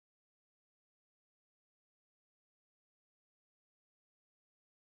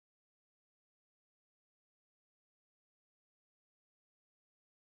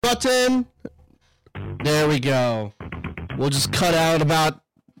button. There we go. We'll just cut out about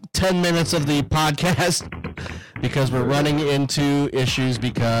 10 minutes of the podcast because we're running into issues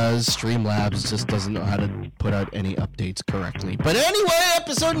because Streamlabs just doesn't know how to put out any updates correctly. But anyway,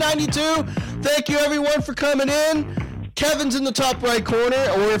 episode 92. Thank you, everyone, for coming in. Kevin's in the top right corner,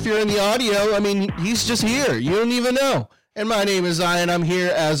 or if you're in the audio, I mean, he's just here. You don't even know. And my name is Zion. I'm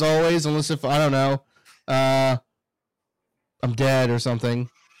here as always, unless if, I don't know, I'm dead or something.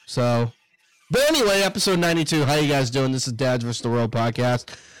 So, but anyway, episode 92. How you guys doing? This is Dads vs. the World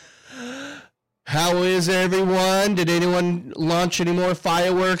podcast. How is everyone? Did anyone launch any more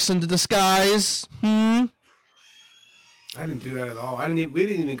fireworks into the skies? I didn't do that at all. We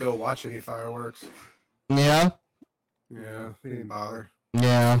didn't even go watch any fireworks. Yeah? Yeah, we didn't bother.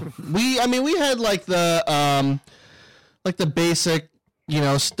 Yeah. We had like the basic,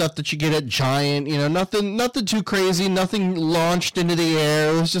 stuff that you get at Giant, nothing too crazy, nothing launched into the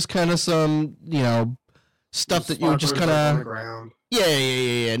air. It was just kind of some, stuff that you would just kind of,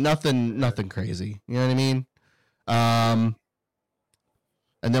 yeah. Nothing crazy. You know what I mean? And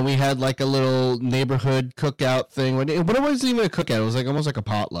then we had like a little neighborhood cookout thing. But it wasn't even a cookout. It was like almost like a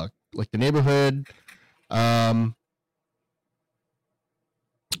potluck. Like the neighborhood, our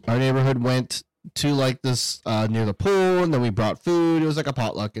neighborhood went to like this near the pool, and then we brought food. It was like a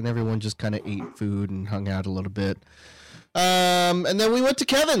potluck, and everyone just kind of ate food and hung out a little bit. And then we went to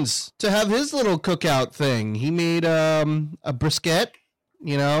Kevin's to have his little cookout thing. He made a brisket,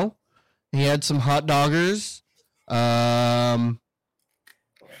 He had some hot doggers,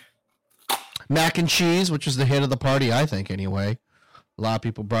 mac and cheese, which was the hit of the party, I think. Anyway, a lot of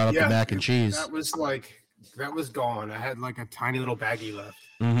people brought up the mac and cheese. That was gone. I had like a tiny little baggie left.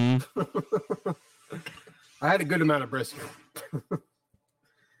 Mm-hmm. I had a good amount of brisket.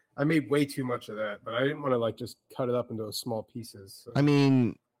 I made way too much of that, but I didn't want to like just cut it up into small pieces. So. I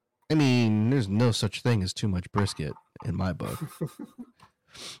mean, there's no such thing as too much brisket in my book.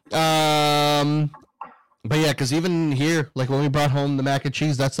 But yeah, because even here, like when we brought home the mac and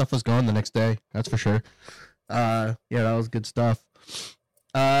cheese, that stuff was gone the next day. That's for sure. Yeah, that was good stuff.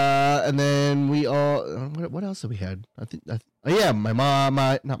 And then we all, what else did we had? My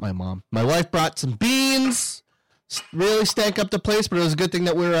wife brought some beans. Really stank up the place, but it was a good thing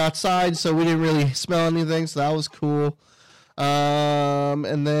that we were outside, so we didn't really smell anything, so that was cool.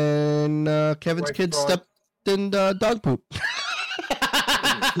 And then Kevin's kid stepped in dog poop.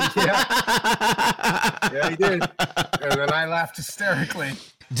 Yeah, he did. And then I laughed hysterically.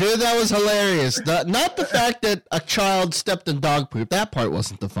 Dude, that was hilarious. Not the fact that a child stepped in dog poop. That part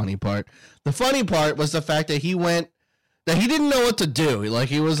wasn't the funny part. The funny part was the fact that he didn't know what to do. Like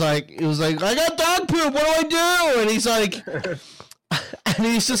he was like, I got dog poop. What do I do? And he's like, and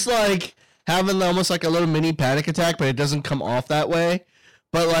he's just like having almost like a little mini panic attack, but it doesn't come off that way.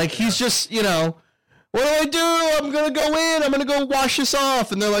 But like he's just, what do I do? I'm going to go in. I'm going to go wash this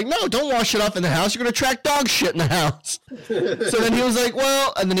off. And they're like, no, don't wash it off in the house. You're going to attract dog shit in the house. So then he was like,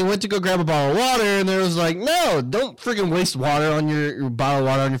 well, and then he went to go grab a bottle of water. And there was like, no, don't freaking waste water on your bottle of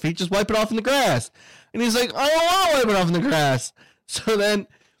water on your feet. Just wipe it off in the grass. And he's like, I don't want to wipe it off in the grass. So then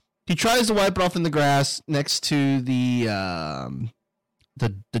he tries to wipe it off in the grass next to the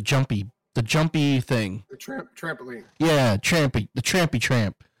jumpy thing. The trampoline. Yeah, the trampy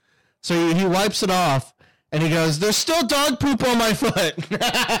tramp. So he wipes it off, and he goes, there's still dog poop on my foot.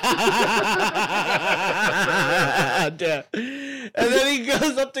 And then he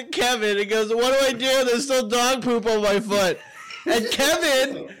goes up to Kevin and goes, what do I do? There's still dog poop on my foot. And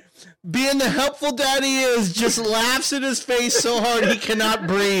Kevin, being the helpful dad he is, just laughs in his face so hard he cannot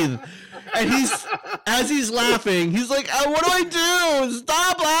breathe. And as he's laughing, he's like, oh, what do I do?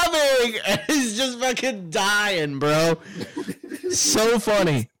 Stop laughing. And he's just fucking dying, bro. So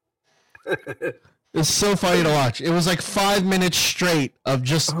funny. It's so funny to watch. It was like 5 minutes straight of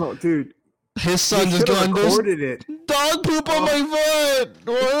just his son just going, there's dog poop on my foot.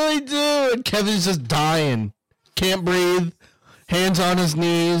 What do I do? And Kevin's just dying. Can't breathe. Hands on his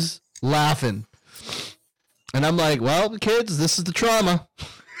knees. Laughing. And I'm like, well, kids, this is the trauma.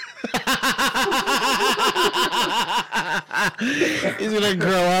 He's gonna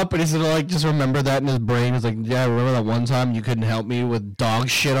grow up and he's gonna like just remember that in his brain. He's like, yeah, remember that one time you couldn't help me with dog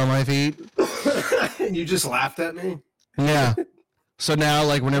shit on my feet? And you just laughed at me? Yeah. So now,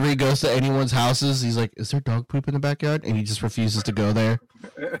 like, whenever he goes to anyone's houses, he's like, is there dog poop in the backyard? And he just refuses to go there.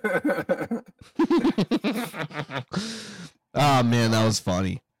 Oh man, that was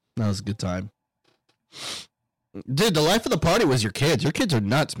funny. That was a good time. Dude, the life of the party was your kids. Your kids are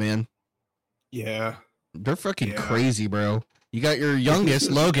nuts, man. Yeah. They're fucking crazy, bro. You got your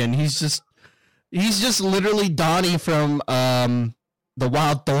youngest, Logan. He's just literally Donnie from the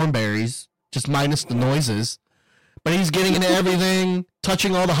wild thornberries, just minus the noises. But he's getting into everything,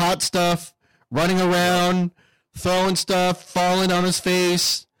 touching all the hot stuff, running around, throwing stuff, falling on his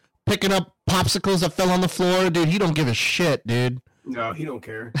face, picking up popsicles that fell on the floor. Dude, he don't give a shit, dude. No, he don't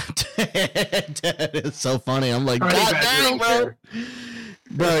care. It's so funny. I'm like, God dang, bro.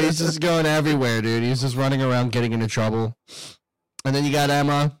 Bro, he's just going everywhere, dude. He's just running around getting into trouble. And then you got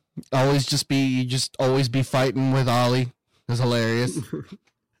Emma. Always be fighting with Ollie. It's hilarious.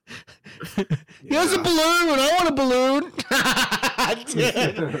 He has a balloon. I want a balloon.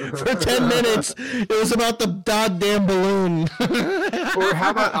 Dude, for 10 minutes, it was about the goddamn balloon. Or how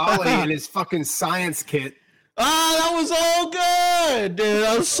about Ollie and his fucking science kit? Oh, that was all good, dude.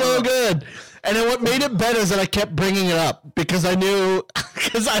 That was so good. And then what made it better is that I kept bringing it up because I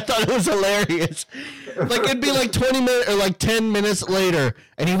thought it was hilarious. Like, it'd be like 20 minutes or like 10 minutes later,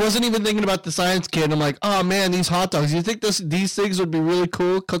 and he wasn't even thinking about the science kit. And I'm like, oh man, these hot dogs, you think these things would be really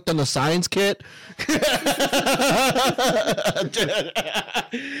cool cooked on the science kit? And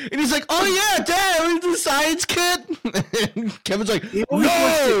he's like, oh yeah, Dad, the science kit? And Kevin's like, he always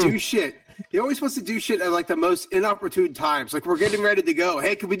wants to do shit. He always wants to do shit at like the most inopportune times. Like, we're getting ready to go.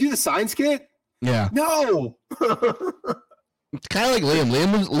 Hey, can we do the science kit? Yeah. No. It's kind of like Liam.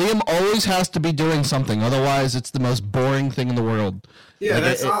 Liam always has to be doing something. Otherwise, it's the most boring thing in the world. Yeah, like,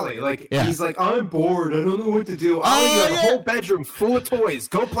 that's Ollie. Like, he's like, I'm bored. I don't know what to do. Ollie, you have a whole bedroom full of toys.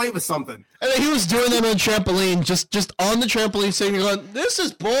 Go play with something. And then he was doing them on the trampoline, just on the trampoline, saying, going, this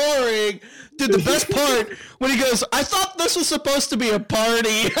is boring. Dude, the best part, when he goes, I thought this was supposed to be a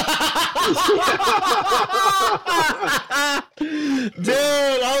party. Dude,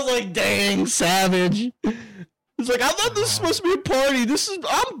 I was like, dang, savage. It's like, I thought this was supposed to be a party.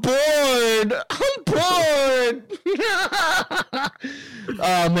 I'm bored.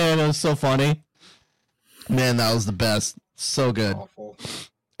 Oh, man, it was so funny. Man, that was the best. So good. Awful.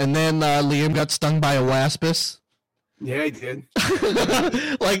 And then Liam got stung by a waspus. Yeah, he did.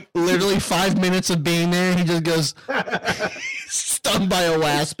 Like, literally 5 minutes of being there, he just goes, stung by a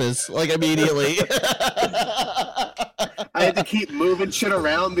waspus, like, immediately. I had to keep moving shit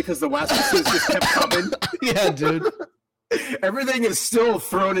around because the waspuses just kept coming. Yeah, dude. Everything is still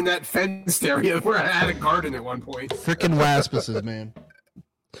thrown in that fenced area where I had a garden at one point. Freaking waspuses, man.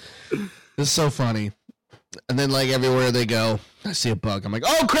 It's so funny. And then, like, everywhere they go, I see a bug. I'm like,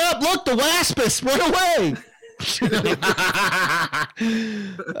 oh, crap, look, the waspus, run away.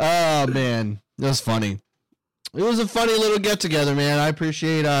 Oh, man. It was funny. It was a funny little get-together, man. I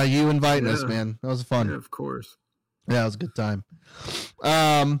appreciate you inviting us, man. That was fun. Yeah, of course. Yeah, it was a good time.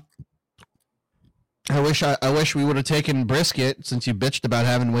 I wish we would have taken brisket since you bitched about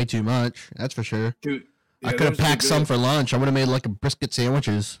having way too much. That's for sure. Dude, yeah, I could have packed some for lunch. I would have made like a brisket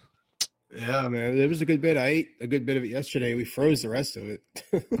sandwiches. Yeah, man, it was a good bit. I ate a good bit of it yesterday. We froze the rest of it.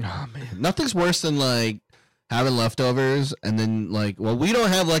 Oh man, nothing's worse than like having leftovers and then like, well, we don't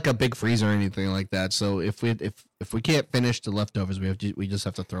have like a big freezer or anything like that. So if we can't finish the leftovers, we just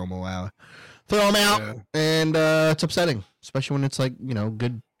have to throw them out. Yeah. And it's upsetting, especially when it's like, you know,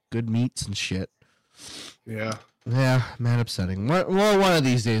 good meats and shit. Yeah. Yeah, man, upsetting. Well, one of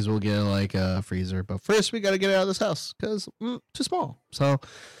these days we'll get like a freezer, but first we got to get out of this house because too small. So,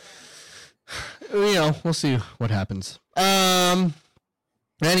 you know, we'll see what happens.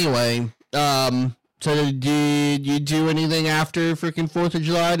 Anyway, so did you do anything after freaking 4th of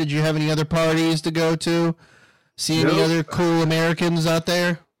July? Did you have any other parties to go to? See any other cool Americans out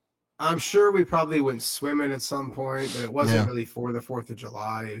there? I'm sure we probably went swimming at some point, but it wasn't really for the 4th of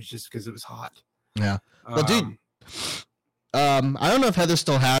July. It was just because it was hot. Yeah. Well, dude, I don't know if Heather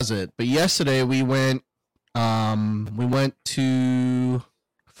still has it, but yesterday we went to,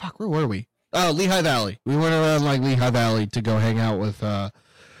 where were we? Oh, Lehigh Valley. We went around like Lehigh Valley to go hang out with her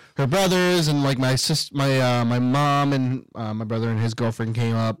brothers and like my sister, my mom and my brother and his girlfriend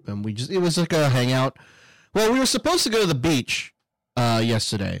came up and it was like a hangout. Well, we were supposed to go to the beach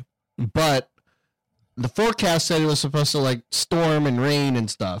yesterday, but the forecast said it was supposed to like storm and rain and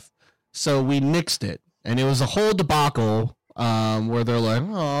stuff. So we nixed it, and it was a whole debacle where they're like,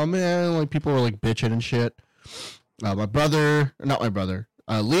 oh man, like people were like bitching and shit. Liam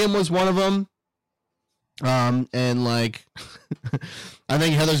was one of them. And like, I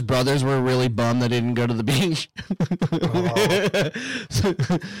think Heather's brothers were really bummed they didn't go to the beach.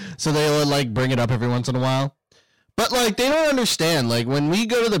 So they would like bring it up every once in a while. But like, they don't understand. Like when we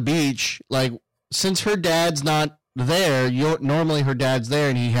go to the beach, like since her dad's not there, normally her dad's there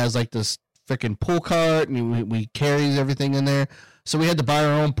and he has like this freaking pool cart and we carries everything in there. So we had to buy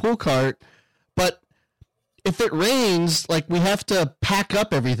our own pool cart. But if it rains, like we have to pack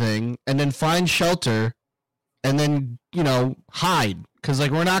up everything and then find shelter and then, you know, hide. Because,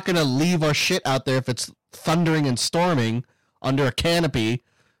 like, we're not going to leave our shit out there if it's thundering and storming under a canopy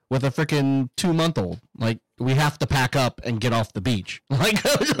with a freaking 2-month-old. Like, we have to pack up and get off the beach. Like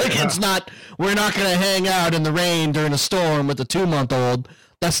it's not, we're not going to hang out in the rain during a storm with a 2-month-old.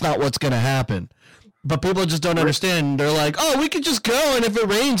 That's not what's going to happen. But people just don't understand. They're like, oh, we could just go, and if it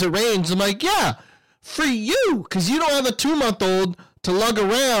rains, it rains. I'm like, yeah, for you, because you don't have a 2-month-old to lug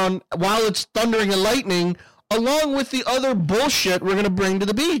around while it's thundering and lightning, along with the other bullshit we're going to bring to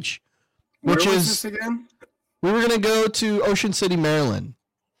the beach. Which Where was is, this again? we were going to go to Ocean City, Maryland.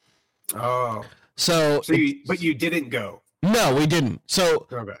 Oh. But you didn't go. No, we didn't. So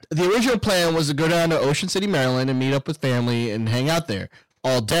the original plan was to go down to Ocean City, Maryland and meet up with family and hang out there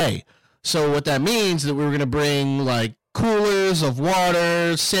all day. So what that means is that we were going to bring like coolers of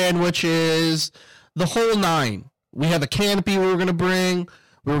water, sandwiches, the whole nine. We have a canopy we were going to bring.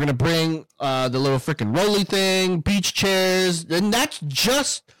 We were going to bring the little freaking rolly thing, beach chairs, and that's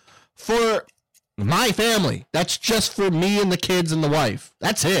just for my family. That's just for me and the kids and the wife.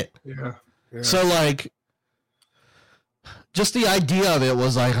 That's it. Yeah. So, like, just the idea of it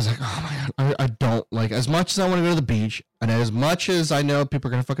was like, I was like, oh my God, I don't, like, as much as I want to go to the beach, and as much as I know people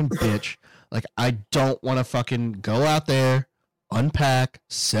are going to fucking bitch, like, I don't want to fucking go out there, unpack,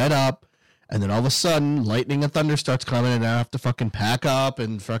 set up, and then all of a sudden, lightning and thunder starts coming, and I have to fucking pack up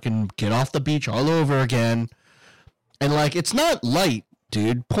and fucking get off the beach all over again. And, like, it's not light,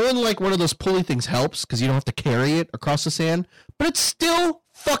 dude. Pulling, like, one of those pulley things helps, because you don't have to carry it across the sand, but it's still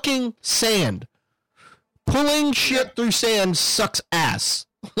fucking sand. Pulling shit through sand sucks ass.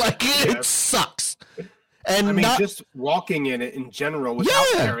 Like, it sucks. And I mean, just walking in it in general without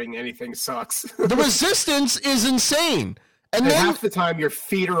carrying anything sucks. The resistance is insane. And then half the time your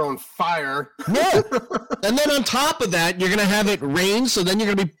feet are on fire. Yeah. And then on top of that, you're going to have it rain, so then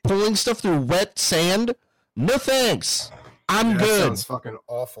you're going to be pulling stuff through wet sand. No thanks. I'm good. That sounds fucking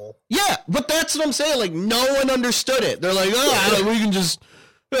awful. Yeah, but that's what I'm saying. Like, no one understood it. They're like, oh, we can just...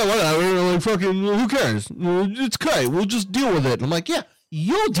 Yeah, whatever. Like, fucking, who cares? It's okay. We'll just deal with it. And I'm like, yeah,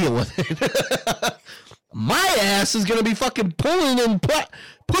 you'll deal with it. My ass is gonna be fucking pulling and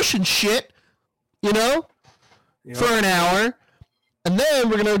pushing shit, you know, for an hour, and then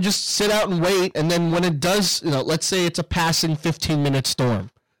we're gonna just sit out and wait. And then when it does, you know, let's say it's a passing 15-minute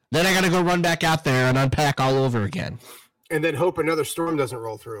storm, then I gotta go run back out there and unpack all over again. And then hope another storm doesn't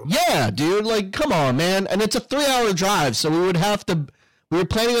roll through. Yeah, dude. Like, come on, man. And it's a 3-hour drive, so we would have to. We were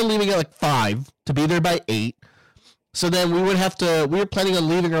planning on leaving at like 5 to be there by 8. So then we were planning on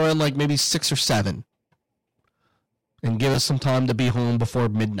leaving around like maybe 6 or 7 and give us some time to be home before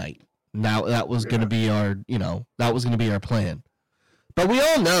midnight. Now that was going to be our plan. But we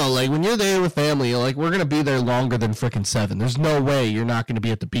all know, like, when you're there with family, like, we're going to be there longer than freaking 7. There's no way you're not going to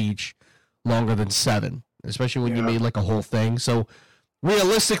be at the beach longer than 7, especially when you made like a whole thing. So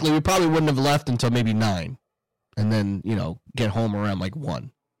realistically, we probably wouldn't have left until maybe 9. And then, you know, get home around like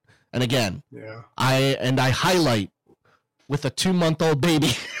 1. And again, I highlight with a 2-month-old baby.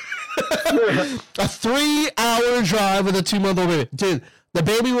 A 3-hour drive with a 2-month-old baby. Dude, the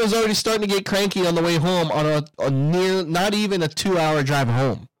baby was already starting to get cranky on the way home on a near, not even a 2-hour drive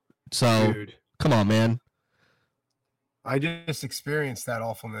home. So, come on, man. I just experienced that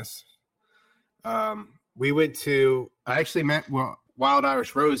awfulness. I actually met Wild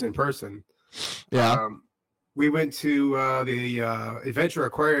Irish Rose in person. Yeah. We went to the Adventure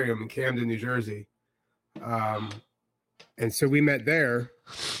Aquarium in Camden, New Jersey. And so we met there.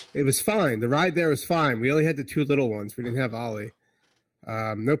 It was fine. The ride there was fine. We only had the 2 little ones. We didn't have Ollie.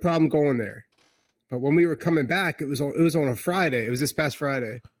 No problem going there. But when we were coming back, it was on a Friday. It was this past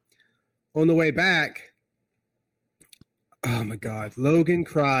Friday. On the way back, oh my God, Logan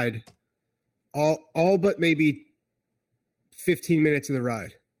cried all but maybe 15 minutes of the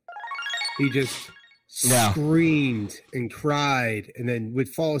ride. He just screamed and cried and then would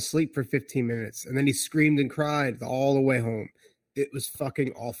fall asleep for 15 minutes. And then he screamed and cried all the way home. It was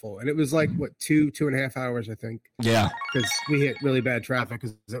fucking awful. And it was like, 2.5 hours, I think. Yeah. Because we hit really bad traffic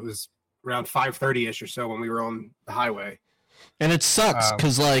because it was around 5:30-ish or so when we were on the highway. And it sucks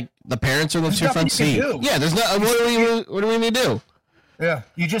because, like, the parents are in the 2 front seat. Yeah, there's no. What do we need to do? Yeah,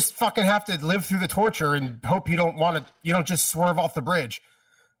 you just fucking have to live through the torture and hope you don't just swerve off the bridge.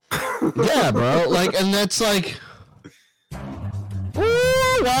 Yeah, bro. Like, and that's like,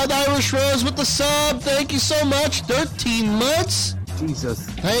 ooh, Wild Irish Rose with the sub. Thank you so much. 13 months. Jesus.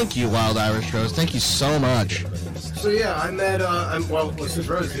 Thank you, Wild Irish Rose. Thank you so much. So yeah, I met. Since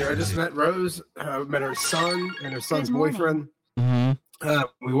Rose is here, I just met Rose. Met her son and her son's boyfriend. Mm-hmm.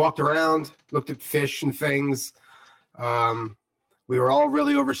 We walked around, looked at fish and things. We were all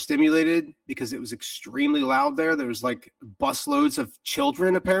really overstimulated because it was extremely loud there. There was like busloads of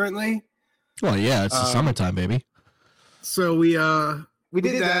children, apparently. Well, yeah, it's the summertime, baby. So we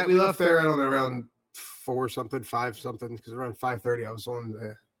did that. We left there, I don't know, around 5 something, because around 5:30 I was on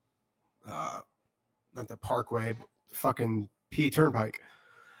the not the Parkway, but fucking P Turnpike.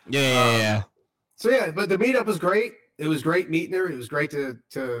 Yeah. So yeah, but the meetup was great. It was great meeting her. It was great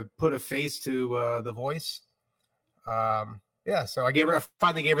to put a face to the voice. Yeah, so I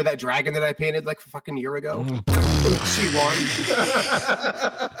finally gave her that dragon that I painted like a fucking year ago. She won.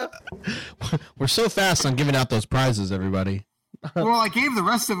 We're so fast on giving out those prizes, everybody. Well, I gave the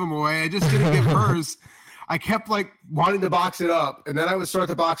rest of them away. I just didn't give hers. I kept like wanting to box it up, and then I would start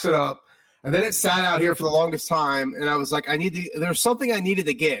to box it up, and then it sat out here for the longest time, and I was like, there's something I needed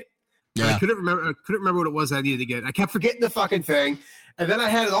to get. Yeah. I couldn't remember what it was I needed to get. I kept forgetting the fucking thing. And then I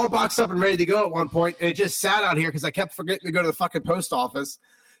had it all boxed up and ready to go at one point, and it just sat out here because I kept forgetting to go to the fucking post office.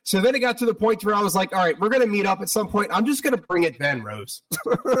 So then it got to the point where I was like, all right, we're going to meet up at some point. I'm just going to bring it then, Rose.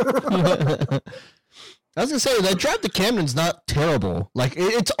 I was going to say, that drive to Camden's not terrible. Like,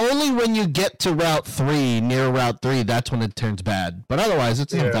 it's only when you get to near Route 3, that's when it turns bad. But otherwise,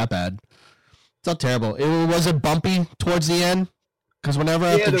 it's not that bad. It's not terrible. Was it bumpy towards the end? Because whenever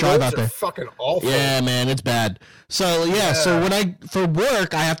I have to drive out there, fucking awful. Yeah, man, it's bad. So so when for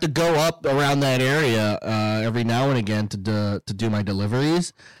work, I have to go up around that area every now and again to do my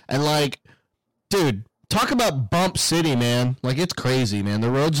deliveries, and like, dude, talk about bump city, man. Like, it's crazy, man.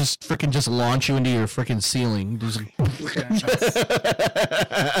 The roads just freaking just launch you into your freaking ceiling.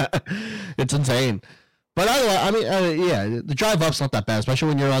 It's insane. But the drive up's not that bad, especially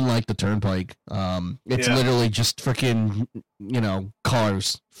when you're on like the turnpike. It's literally just freaking,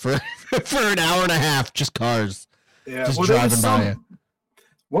 cars for an hour and a half, just cars. Yeah, just driving by it.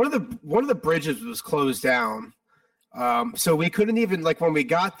 One of the bridges was closed down, so we couldn't even, like, when we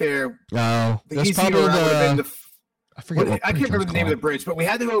got there. No, that's probably I can't remember the name of the bridge, but we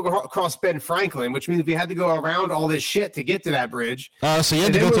had to go across Ben Franklin, which means we had to go around all this shit to get to that bridge. So you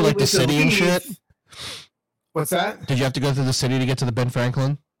had to go through like the city and shit. What's that? Did you have to go through the city to get to the Ben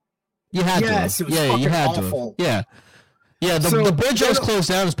Franklin? You had to. Yes, it was fucking awful. Yeah. Yeah, the bridge that was closed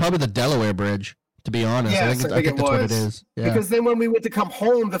down is probably the Delaware Bridge, to be honest. Yes, I think that's what it is. Yeah. Because then when we went to come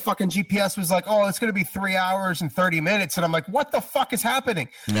home, the fucking GPS was like, oh, it's going to be 3 hours and 30 minutes. And I'm like, what the fuck is happening?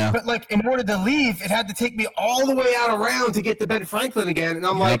 Yeah. But like, in order to leave, it had to take me all the way out around to get to Ben Franklin again. And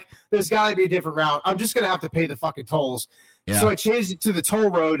I'm like, there's got to be a different route. I'm just going to have to pay the fucking tolls. Yeah. So I changed it to the toll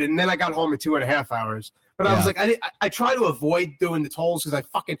road, and then I got home in 2.5 hours. But I was like, I try to avoid doing the tolls because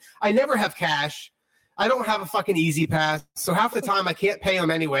I never have cash. I don't have a fucking Easy Pass. So half the time I can't pay them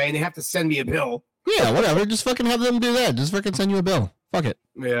anyway, and they have to send me a bill. Yeah, whatever. Just fucking have them do that. Just fucking send you a bill. Fuck it.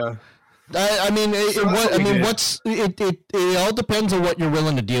 Yeah. It all depends on what you're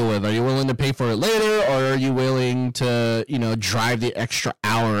willing to deal with. Are you willing to pay for it later, or are you willing to, drive the extra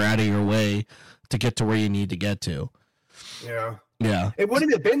hour out of your way to get to where you need to get to? Yeah. Yeah. It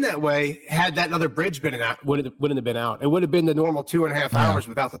wouldn't have been that way had that other bridge been out. Wouldn't have been out. It would have been the normal 2.5 hours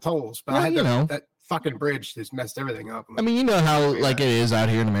without the tolls. But I had that fucking bridge just messed everything up. I mean, you know how like it is out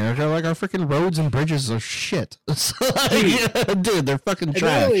here in America. Like, our freaking roads and bridges are shit. Dude, they're fucking trash.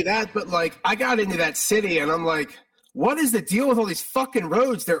 And not only that, but like, I got into that city and I'm like, what is the deal with all these fucking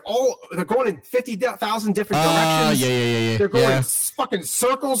roads? They're going in 50,000 different directions. Yeah. They're going fucking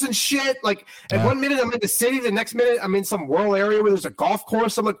circles and shit. Like, at 1 minute I'm in the city, the next minute I'm in some rural area where there's a golf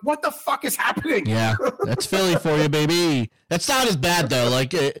course. I'm like, what the fuck is happening? Yeah, that's Philly for you, baby. That's not as bad though.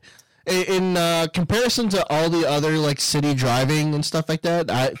 Like, in comparison to all the other like city driving and stuff like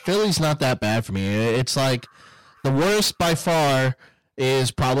that, Philly's not that bad for me. It's like the worst by far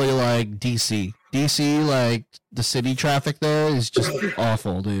is probably like DC. DC, like, the city traffic there is just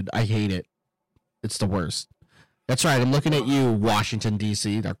awful, dude. I hate it. It's the worst. That's right. I'm looking at you, Washington,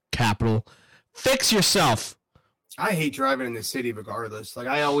 D.C., the capital. Fix yourself. I hate driving in the city regardless. Like,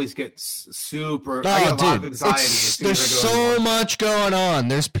 I always get super... I get a lot of anxiety. There's so much going on.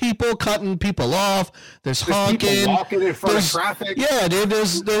 There's people cutting people off. There's honking. People walking in front of traffic. Yeah, dude.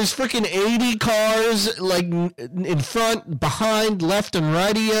 There's freaking 80 cars, like, in front, behind, left, and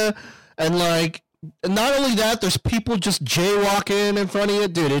right of you. And, like, not only that, there's people just jaywalking in front of you.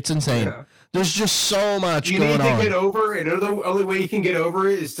 Dude, it's insane. Yeah. There's just so much going on. You need to get over, and the only way you can get over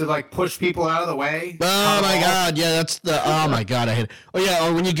it is to, like, push people out of the way. Oh, my God. Yeah, oh, my God, I hate it. Oh, yeah,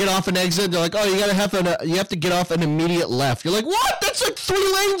 or when you get off an exit, they're like, oh, you have to get off an immediate left. You're like, what? That's like 3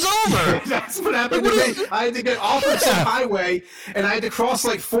 lanes over. That's what happened to me. I had to get off of some highway, and I had to cross,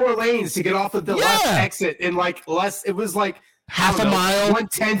 like, 4 lanes to get off of the left exit in, like, it was, like, half a mile,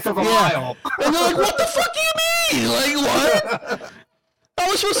 1/10 of a mile. And they're like, what the fuck do you mean? Like, what? How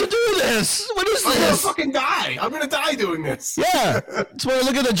am I supposed to do this? What is I'm gonna this? fucking die. I'm gonna die doing this. Yeah. That's when I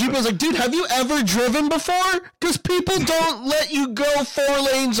look at the Jeep and I was like, dude, have you ever driven before? Because people don't let you go 4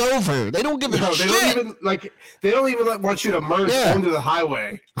 lanes over. They don't give a shit. They don't even want you to merge onto the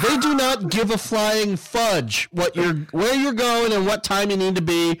highway. They do not give a flying fudge where you're going and what time you need to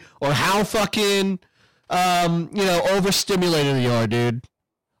be or how fucking overstimulated you are, dude.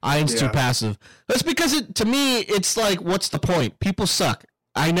 Iron's too passive. That's because to me, it's like, what's the point? People suck.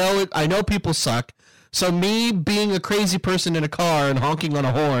 I know it. I know people suck. So me being a crazy person in a car and honking on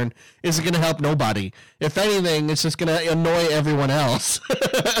a horn isn't going to help nobody. If anything, it's just going to annoy everyone else.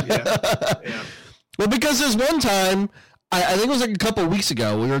 Yeah. Well, because there's one time, I think it was like a couple of weeks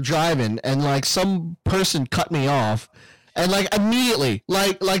ago, we were driving and like some person cut me off, and like immediately,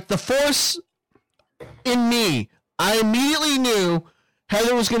 like the force in me, I immediately knew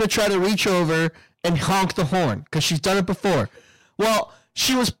Heather was going to try to reach over and honk the horn because she's done it before. Well,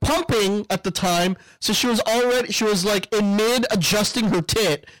 she was pumping at the time, so she was like in mid adjusting her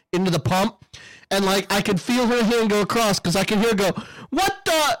tit into the pump, and like I could feel her hand go across because I could hear her go, "What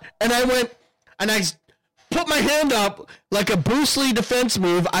the?" And I went, and I put my hand up like a Bruce Lee defense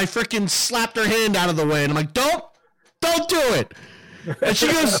move. I freaking slapped her hand out of the way, and I'm like, "Don't do it." And she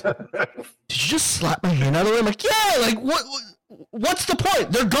goes, "Did you just slap my hand out of the way?" I'm like, "Yeah." Like what? What's the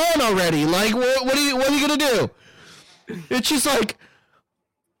point? They're gone already. Like, what are you gonna do? And she's like,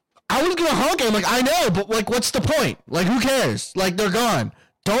 I was gonna honk at him. Like, I know, but like, what's the point? Like, who cares? Like, they're gone.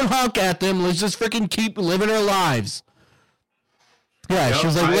 Don't honk at them. Let's just freaking keep living our lives. Yeah, she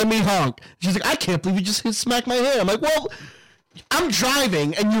was like, let me honk. She's like, I can't believe you just smacked my hand. I'm like, well, I'm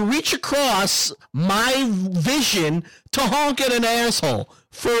driving, and you reach across my vision to honk at an asshole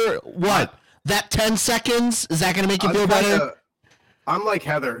for what? That 10 seconds? Is that gonna make you feel better? I'm like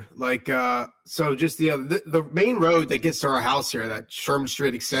Heather, like so. Just the main road that gets to our house here, that Sherman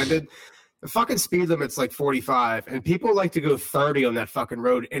Street Extended, the fucking speed limit's like 45, and people like to go 30 on that fucking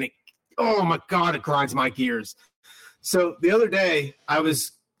road, and oh my god, it grinds my gears. So the other day, I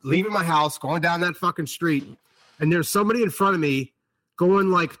was leaving my house, going down that fucking street, and there's somebody in front of me going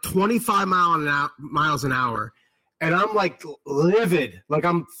like 25 miles an hour. And I'm like livid, like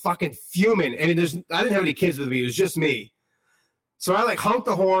I'm fucking fuming. And I didn't have any kids with me. It was just me. So I like honk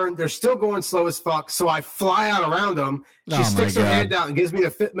the horn. They're still going slow as fuck. So I fly out around them. She sticks her hand out and gives me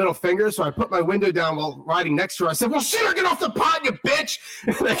the middle finger. So I put my window down while riding next to her. I said, well, shit, get off the pot, you bitch.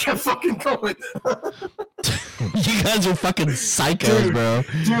 And I kept fucking going. You guys are fucking psychos, bro.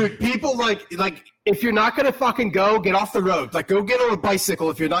 Dude, people like if you're not gonna fucking go, get off the road. Like, go get on a bicycle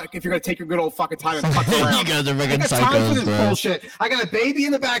if you're gonna take your good old fucking time and fuck around. You guys are fucking psychos, time for this bro. bullshit. I got a baby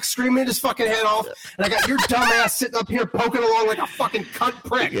in the back screaming his fucking head off, and I got your dumb ass sitting up here poking along like a fucking cunt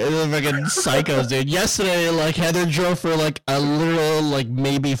prick. You guys are fucking psychos, dude. Yesterday, like Heather drove for like a literal like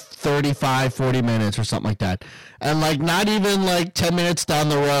maybe 35, 40 minutes or something like that. And like not even like 10 minutes down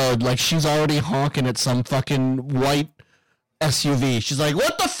the road, like she's already honking at some fucking white SUV. She's like,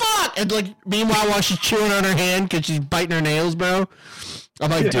 what the fuck? And like, meanwhile, while she's chewing on her hand because she's biting her nails, bro. I'm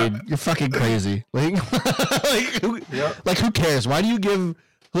like, dude, you're fucking crazy. Like, who cares? Why do you give,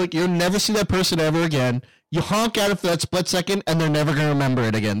 like, you'll never see that person ever again. You honk at it for that split second, and they're never going to remember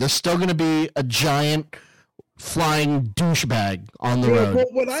it again. They're still going to be a giant flying douchebag on the road. Well,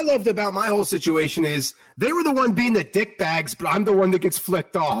 what I loved about my whole situation is they were the one being the dick bags, but I'm the one that gets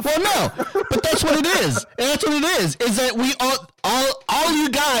flicked off. Well, no, but that's what it is. And that's what it is that we all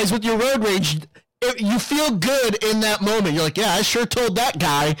you guys with your road rage, you feel good in that moment. You're like, yeah, I sure told that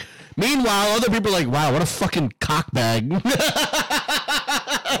guy. Meanwhile, other people are like, wow, what a fucking cockbag.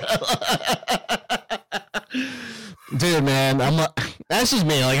 Dude, man, that's just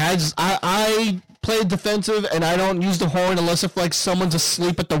me. Like, I play defensive, and I don't use the horn unless if like someone's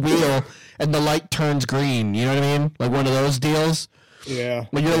asleep at the wheel and the light turns green. You know what I mean? Like one of those deals. Yeah.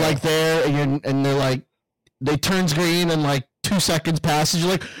 When you're like there, and they're like, they turns green, and like 2 seconds passes.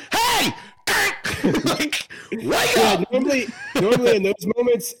 You're like, hey, like, wake up. Normally in those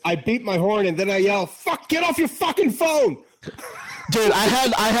moments, I beat my horn and then I yell, "Fuck! Get off your fucking phone!" Dude,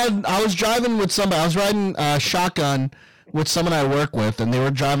 I was driving with somebody. I was riding shotgun with someone I work with, and they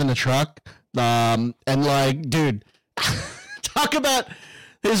were driving the truck. And like, dude, talk about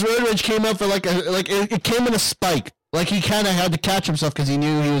his road rage came up for it came in a spike. Like he kind of had to catch himself because he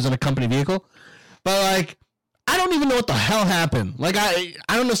knew he was in a company vehicle. But like, I don't even know what the hell happened. Like I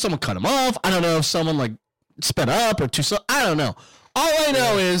don't know if someone cut him off. I don't know if someone like sped up or too slow. I don't know. All I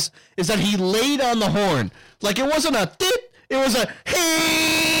know is that he laid on the horn. Like it wasn't a dip, it was a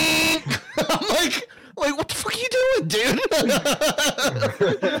hey. I'm like, what the fuck are you doing, dude?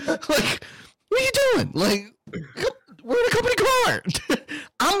 Like, what are you doing? Like, we're in a company car.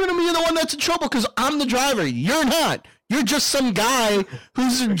 I'm going to be the one that's in trouble because I'm the driver. You're not. You're just some guy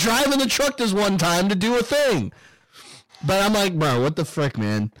who's driving the truck this one time to do a thing. But I'm like, bro, what the frick,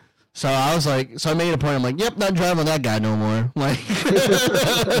 man? So I was like, so I made a point. I'm like, yep, not driving that guy no more. Like,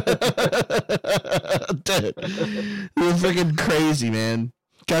 dude, you're freaking crazy, man.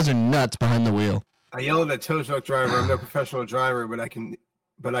 Guys are nuts behind the wheel. I yelled at a tow truck driver. I'm no professional driver, but I can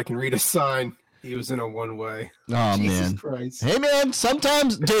read a sign. He was in a one-way. Oh, Jesus man. Christ. Hey, man,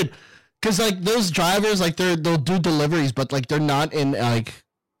 sometimes, dude, because, like, those drivers, like, they'll do deliveries, but, like, they're not in, like,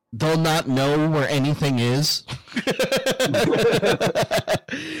 they'll not know where anything is.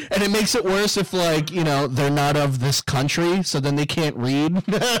 And it makes it worse if, like, you know, they're not of this country, so then they can't read.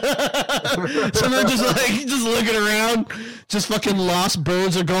 So they're just looking around, just fucking lost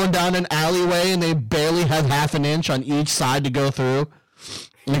birds are going down an alleyway and they barely have half an inch on each side to go through.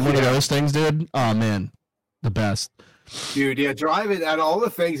 Like one of those things, dude. Oh, man. The best. Dude, yeah, driving, out of all the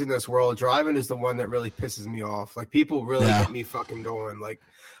things in this world, driving is the one that really pisses me off. Like, people really get me fucking going. Like,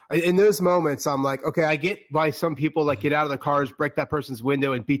 in those moments, I'm like, okay, I get why some people, like, get out of the cars, break that person's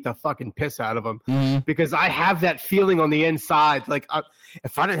window, and beat the fucking piss out of them. Mm-hmm. Because I have that feeling on the inside. Like,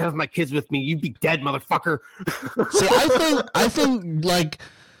 if I didn't have my kids with me, you'd be dead, motherfucker. See, I think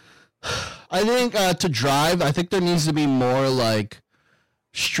to drive, I think there needs to be more, like,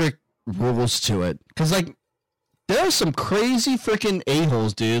 strict rules to it. Because, like, there are some crazy freaking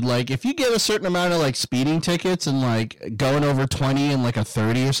a-holes, dude. Like, if you get a certain amount of, like, speeding tickets and, like, going over 20 and, like, a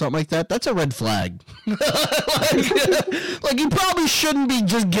 30 or something like that, that's a red flag. like, you probably shouldn't be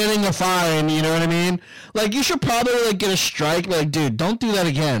just getting a fine, you know what I mean? Like, you should probably, like, get a strike. Like, dude, don't do that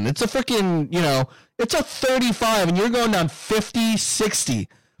again. It's a freaking, you know, it's a 35 and you're going down 50, 60.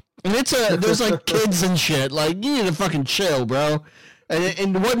 And there's, like, kids and shit. Like, you need to fucking chill, bro.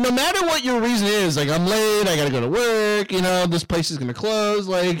 And no matter what your reason is, like, I'm late, I gotta go to work, you know, this place is gonna close,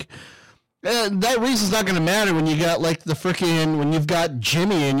 like, that reason's not gonna matter when you got, like, when you've got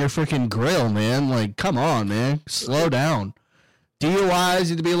Jimmy in your freaking grill, man. Like, come on, man, slow down. DUIs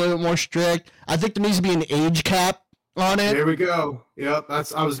need to be a little bit more strict. I think there needs to be an age cap on it. There we go. Yep,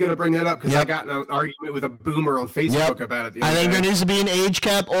 I was gonna bring that up because I got in an argument with a boomer on Facebook about it. I think there needs to be an age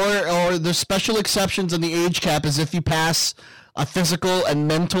cap, or the special exceptions in the age cap is if you pass a physical and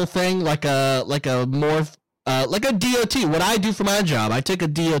mental thing, like a DOT. What I do for my job, I take a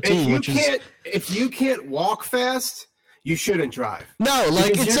DOT. If you can't walk fast, you shouldn't drive. No,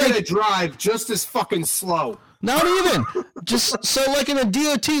 like, because you're gonna drive just as fucking slow. Not even. Just so, like, in a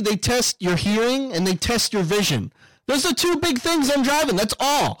DOT, they test your hearing and they test your vision. Those are two big things on driving. That's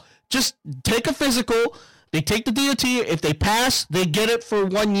all. Just take a physical. They take the DOT. If they pass, they get it for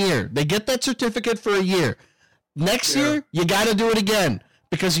 1 year. They get that certificate for a year. Next year, you got to do it again.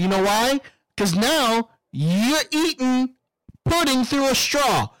 Because you know why? Because now you're eating pudding through a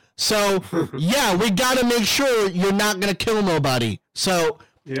straw. So, yeah, we got to make sure you're not going to kill nobody. So,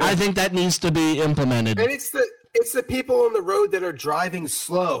 I think that needs to be implemented. And it's the people on the road that are driving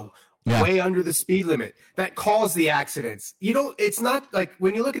slow, way under the speed limit, that cause the accidents. It's not like,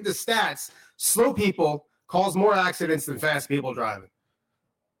 when you look at the stats, slow people cause more accidents than fast people driving.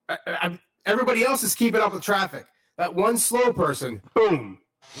 Everybody else is keeping up with traffic. That one slow person, boom.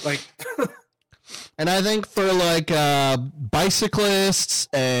 Like, and I think for, like, bicyclists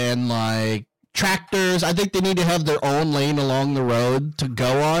and, like, tractors, I think they need to have their own lane along the road to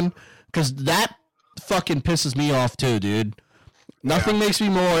go on, because that fucking pisses me off too, dude. Nothing makes me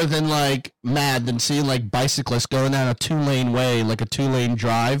more than, like, mad than seeing, like, bicyclists going down a 2-lane way, like a 2-lane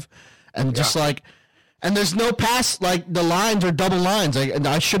drive, and just like. And there's no pass, like, the lines are double lines.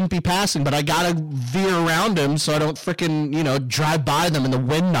 I shouldn't be passing, but I gotta veer around them so I don't freaking, you know, drive by them and the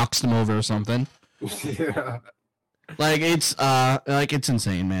wind knocks them over or something. Yeah. Like, it's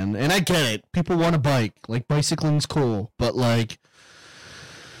insane, man. And I get it. People want a bike. Like, bicycling's cool, but, like,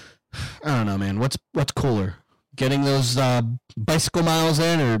 I don't know, man. What's cooler? Getting those bicycle miles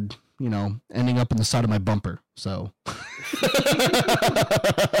in, or, you know, ending up in the side of my bumper? So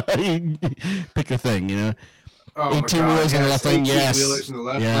pick a thing, you know. 18-wheelers in the left lane, yes. 18-wheelers in the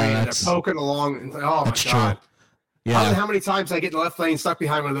left lane, and they're poking along. And, oh, my God. Yeah. I don't know how many times I get in the left lane stuck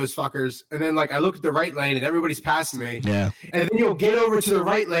behind one of those fuckers, and then, like, I look at the right lane, and everybody's passing me. Yeah. And then you'll get over to the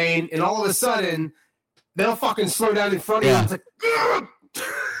right lane, and all of a sudden, they'll fucking slow down in front of you. It's like, ugh!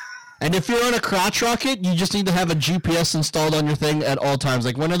 And if you're on a crotch rocket, you just need to have a GPS installed on your thing at all times.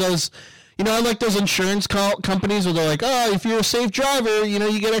 Like one of those, you know, like those insurance companies where they're like, oh, if you're a safe driver, you know,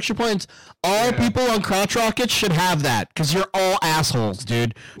 you get extra points. All people on crotch rockets should have that, because you're all assholes,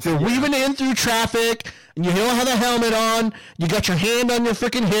 dude. You're weaving in through traffic, and you don't have a helmet on. You got your hand on your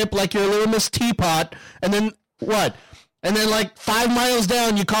freaking hip like you're a little Miss Teapot. And then what? And then like 5 miles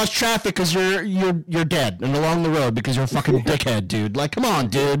down, you cause traffic because you're dead and along the road because you're a fucking dickhead, dude. Like, come on,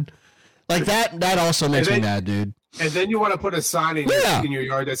 dude. Like that also makes me mad, dude. And then you want to put a sign in your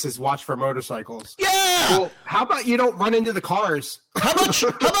yard that says "Watch for motorcycles." Yeah. Well, how about you don't run into the cars? How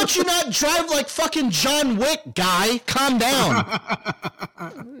about you not drive like fucking John Wick, guy? Calm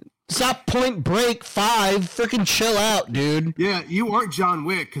down. Stop Point Break 5. Freaking chill out, dude. Yeah, you aren't John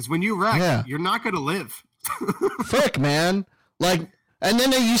Wick because when you wreck, you're not gonna live. Frick, man. Like, and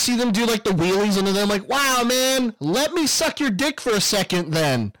then you see them do like the wheelies, and then they're like, "Wow, man, let me suck your dick for a second."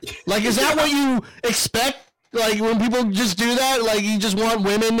 Then, like, is that what you expect? Like, when people just do that, like, you just want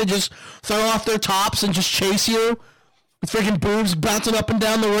women to just throw off their tops and just chase you with freaking boobs bouncing up and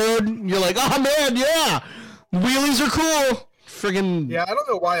down the road. You're like, "Oh man, yeah, wheelies are cool." Friggin' yeah, I don't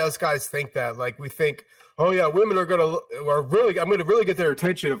know why us guys think that. Like, we think, oh yeah, women I'm gonna really get their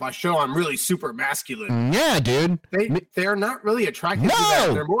attention if I show I'm really super masculine. Yeah, dude. They're not really attracted to that.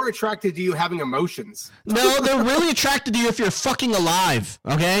 They're more attracted to you having emotions. No, they're really attracted to you if you're fucking alive.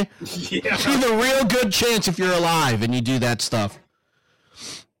 Okay. Yeah. There's a real good chance if you're alive and you do that stuff.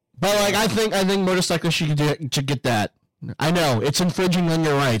 But like, I think motorcyclists should get that. I know it's infringing on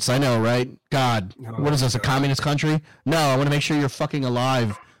your rights. I know, right? God, what is this? A communist country? No, I want to make sure you're fucking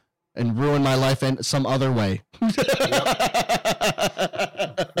alive and ruin my life in some other way.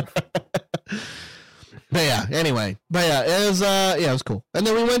 Anyway, it was cool. And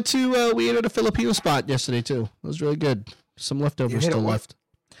then we went to we ate at a Filipino spot yesterday too. It was really good. Some leftovers still left.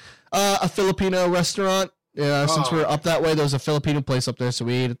 A Filipino restaurant. Yeah, since we're up that way, there was a Filipino place up there, so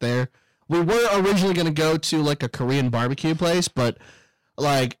we ate it there. We were originally going to go to like a Korean barbecue place, but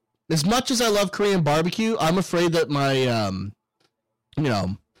like as much as I love Korean barbecue, I'm afraid that my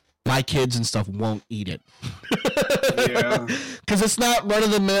my kids and stuff won't eat it. Yeah. Because it's not run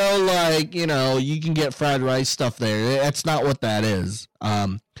of the mill, like, you can get fried rice stuff there. That's not what that is.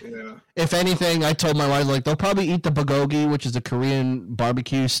 If anything, I told my wife, like, they'll probably eat the bulgogi, which is a Korean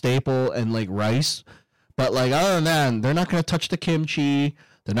barbecue staple, and like rice. But like, other than that, they're not going to touch the kimchi.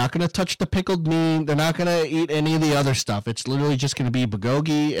 They're not going to touch the pickled meat. They're not going to eat any of the other stuff. It's literally just going to be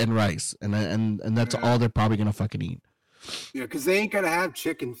bulgogi and rice. And that's all they're probably going to fucking eat. Yeah, because they ain't gonna have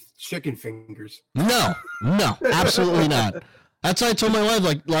chicken fingers. No, absolutely not. That's why I told my wife,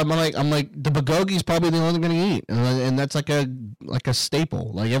 I'm like the bulgogi is probably the only thing gonna eat, and that's like a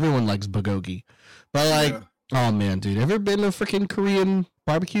staple. Like everyone likes bulgogi, but like, oh man, dude, ever been to freaking Korean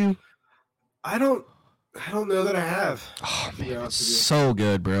barbecue? I don't know that I have. Oh man, it's so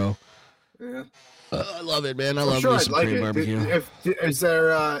good, bro. Yeah. I love it, man. I love me some Korean barbecue. Is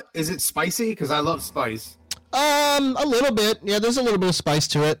it spicy? Because I love spice. A little bit. Yeah, there's a little bit of spice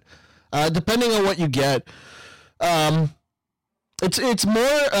to it. Depending on what you get. It's more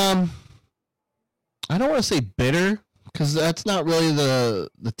I don't want to say bitter because that's not really the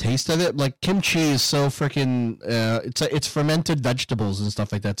taste of it. Like kimchi is so freaking it's fermented vegetables and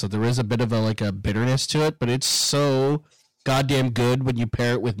stuff like that. So there is a bit of a bitterness to it, but it's so goddamn good when you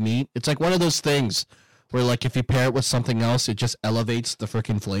pair it with meat. It's like one of those things where like if you pair it with something else, it just elevates the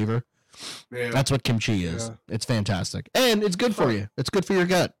freaking flavor. Yeah. That's what kimchi is. Yeah. It's fantastic. And it's good for you. It's good for your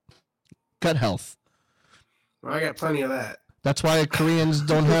gut health. Well, I got plenty of that. That's why Koreans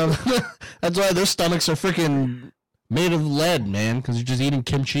don't have... that's why their stomachs are freaking made of lead, man, because you're just eating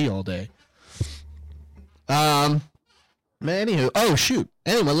kimchi all day. Anywho. Oh, shoot.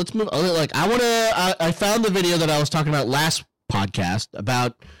 Anyway, let's move... I found the video that I was talking about last podcast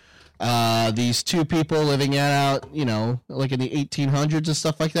about... these two people living out, like in the 1800s and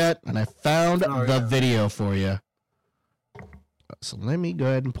stuff like that. And I found the video for you. So let me go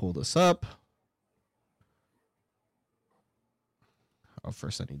ahead and pull this up. Oh,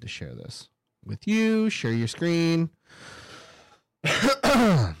 first I need to share this with you. Share your screen.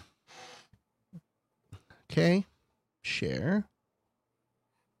 Okay. Share.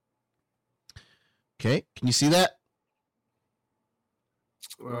 Okay. Can you see that?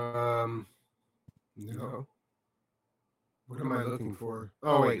 No. What am I looking for?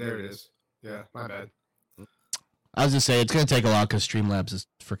 Oh, wait, there it is. Yeah, my bad. I was just saying, it's going to take a while because Streamlabs is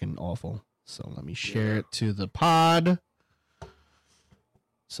freaking awful. So let me share it to the pod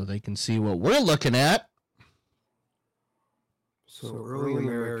so they can see what we're looking at. So early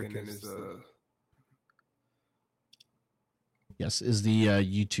American is the... Yes, is the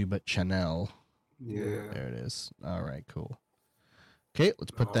YouTube channel. Yeah. There it is. All right, cool. Okay,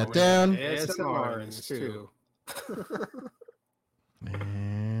 let's put that down. ASMR too.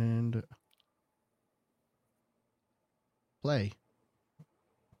 And play.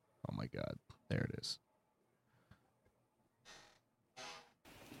 Oh my God, there it is.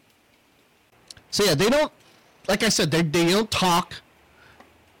 So yeah, they don't like I said, they don't talk.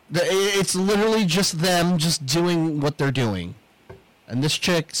 It's literally just them just doing what they're doing. And this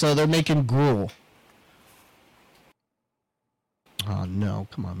chick, so they're making gruel. Oh, no.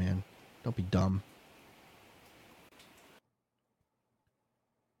 Come on, man. Don't be dumb.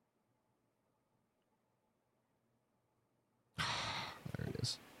 There it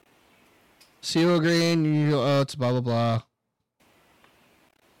is. Zero green, it's blah, blah, blah.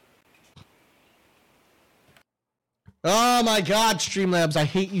 Oh, my God, Streamlabs. I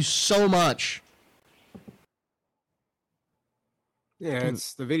hate you so much. Yeah,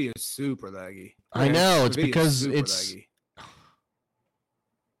 it's the video is super laggy. I know, it's because it's laggy.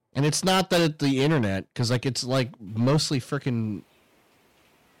 And it's not that it's the internet, because like it's like mostly freaking.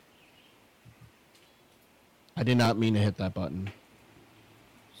 I did not mean to hit that button.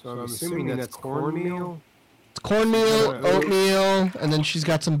 So I'm assuming that's cornmeal. It's cornmeal, oatmeal, and then she's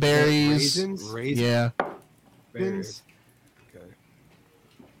got some berries. Raisins? Yeah. Berries. Okay.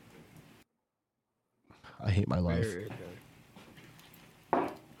 I hate my life. Berry, okay.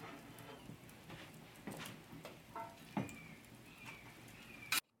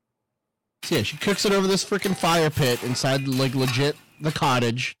 Yeah, she cooks it over this freaking fire pit inside, like, legit the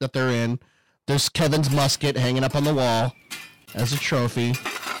cottage that they're in. There's Kevin's musket hanging up on the wall as a trophy.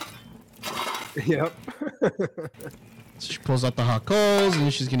 Yep. So she pulls out the hot coals,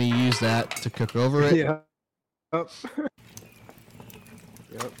 and she's going to use that to cook over it. Yeah. Yep.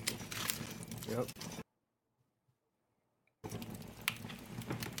 Yep. Yep.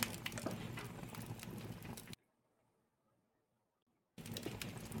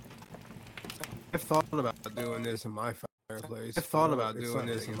 I've thought about doing this in my fireplace. I've thought about doing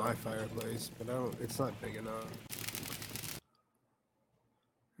this in my fireplace, but I don't. It's not big enough.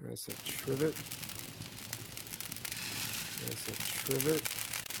 There's a trivet. There's a trivet.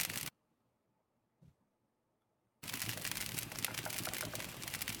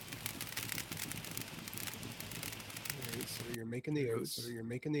 Alright, so you're making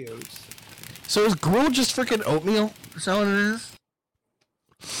the oats. So is gruel just freaking oatmeal? Is that what it is?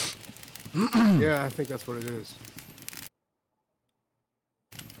 Yeah, I think that's what it is.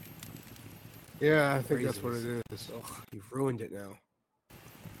 Yeah, I think that's what it is. Oh, you've ruined it now.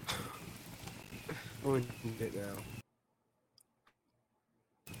 Ruined it now.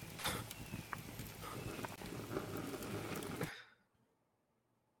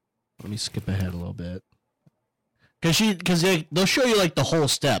 Let me skip ahead a little bit. Because they'll show you like the whole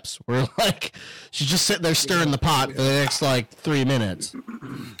steps where like she's just sitting there stirring the pot for the next like 3 minutes.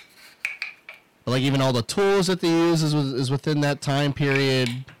 But like even all the tools that they use is within that time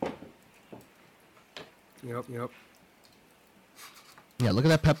period. Yep. Yeah, look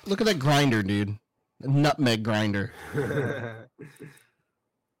at that look at that grinder, dude. A nutmeg grinder.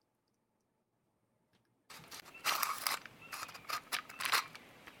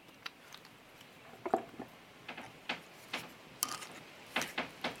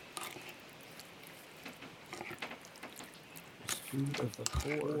 Food of the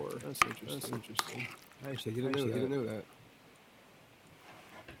poor. That's interesting. I actually didn't know that.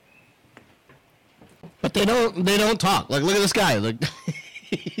 But they don't talk. Like look at this guy. Like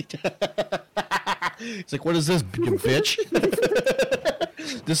it's like, what is this, you bitch?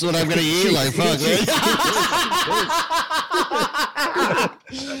 This is what I'm gonna eat. Like fuck.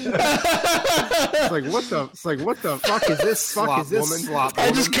 It's like what the fuck is this slop woman?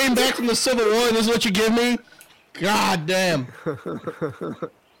 I just came back from the Civil War and this is what you give me? God damn.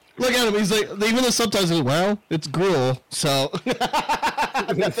 Look at him. He's like, even the subtitles are, well, it's gruel, so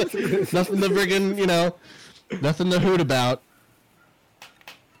nothing to friggin', nothing to hoot about.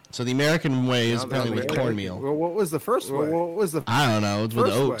 So the American way is apparently with cornmeal. Well, what was the first way? I don't know. It's with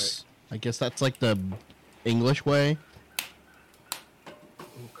oats. I guess that's like the English way.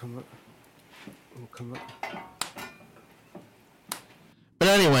 Come up. But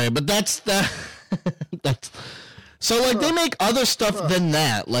anyway, that's that's. So like they make other stuff than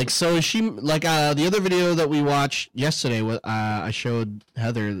that. Like so she like the other video that we watched yesterday. I showed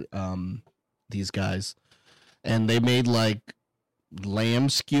Heather these guys, and they made like lamb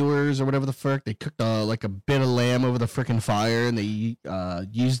skewers or whatever the fuck. They cooked like a bit of lamb over the freaking fire, and they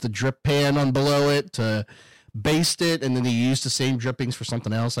used the drip pan on below it to baste it, and then they used the same drippings for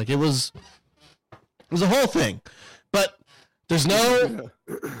something else. Like it was a whole thing, but there's no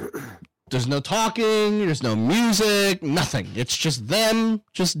talking, there's no music, nothing. It's just them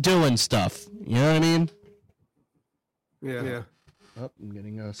just doing stuff. You know what I mean? Yeah. Oh, I'm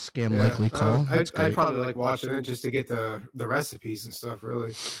getting a scam likely call. I'd probably like watching it just to get the recipes and stuff,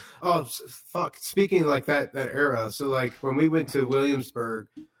 really. Oh, fuck. Speaking like that era, so like when we went to Williamsburg,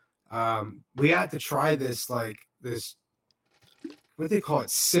 We had to try this what do they call it?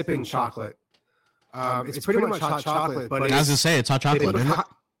 Sipping chocolate. It's pretty much hot chocolate, but I was gonna say it's hot chocolate, isn't it?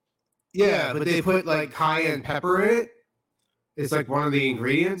 Yeah, but they put like cayenne pepper in it. It's like one of the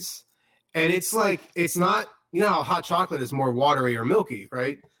ingredients, and it's not, how hot chocolate is more watery or milky,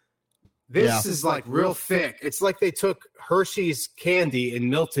 right? This is like real thick. It's like they took Hershey's candy and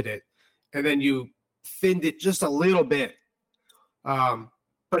melted it, and then you thinned it just a little bit.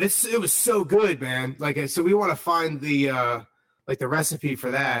 But it was so good, man. So we want to find the recipe for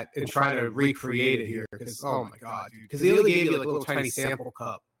that and try to recreate it here. Oh my god, dude! Because they only gave you like a little tiny sample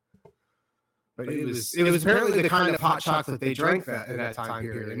cup, but it was apparently the kind of hot chocolate they drank in that time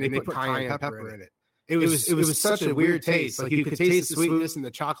period, and they put cayenne pepper in it. It was such a weird taste. Like you could taste the sweetness in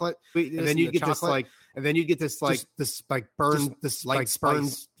the chocolate, and then you get this light spice.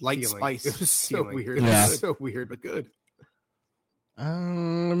 It was so weird. Yeah. It was so weird, but good.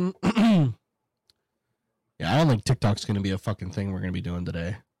 Yeah, I don't think TikTok's gonna be a fucking thing we're gonna be doing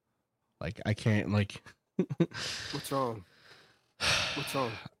today. Like, I can't, like. What's wrong?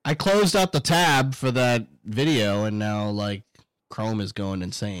 I closed out the tab for that video, and now like Chrome is going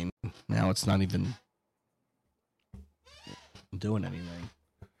insane. Now it's not even doing anything.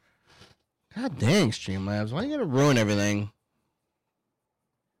 God dang, Streamlabs, why you gotta ruin everything?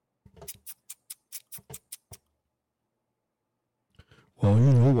 Well,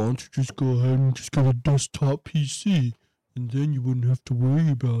 why don't you just go ahead and just get a desktop PC, and then you wouldn't have to worry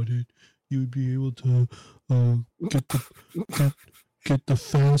about it. You would be able to get the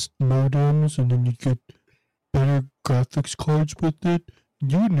fast modems, and then you get better graphics cards with it.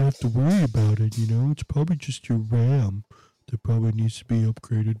 You wouldn't have to worry about it, It's probably just your RAM that probably needs to be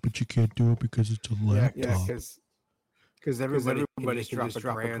upgraded, but you can't do it because it's a laptop. Yeah, because everybody can just drop a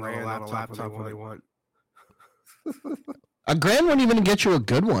grand on a laptop when they want. A grand won't even get you a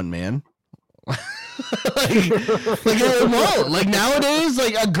good one, man. like it won't. Like nowadays,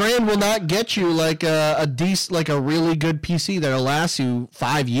 like a grand will not get you like a decent, like a really good PC that'll last you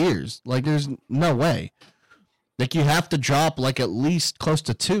 5 years. Like there's no way. Like you have to drop like at least close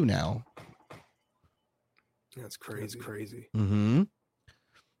to 2 now. That's crazy. Mm-hmm.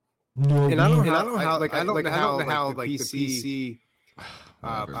 No, and I don't know how the PC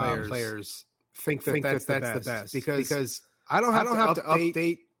players think that's the best because I don't have to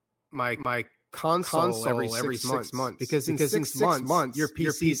update my console every 6 months because in 6 months your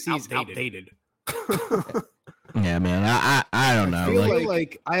PC's outdated. Yeah, man. I don't know. I feel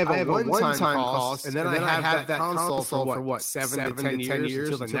like I have a one-time cost, and then I have that console for what 7 to 10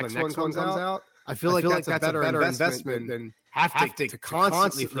 years until the next one comes out. I feel like that's a better investment than have to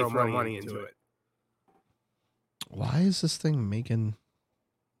constantly throw more money into it. Why is this thing making?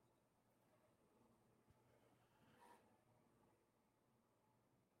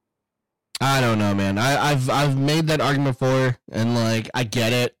 I don't know, man. I've made that argument before, and like I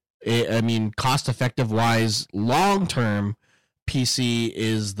get it. I mean, cost effective wise, long term, PC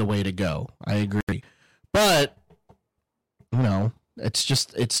is the way to go. I agree, but it's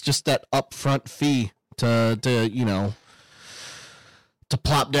just that upfront fee to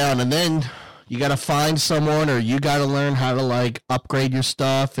plop down, and then you got to find someone, or you got to learn how to like upgrade your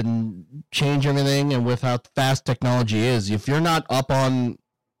stuff and change everything. And with how fast technology is, if you're not up on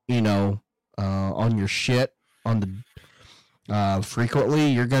on your shit on the frequently,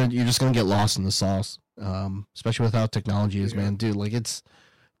 you're just gonna get lost in the sauce. Especially with how technology is, man. Dude, like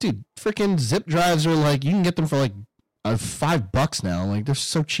freaking zip drives are like, you can get them for like $5 now. Like they're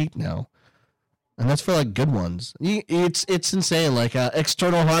so cheap now, and that's for like good ones. It's insane. Like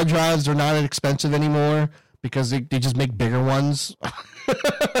external hard drives are not expensive anymore because they just make bigger ones.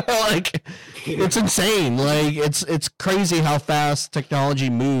 Like it's insane. Like it's crazy how fast technology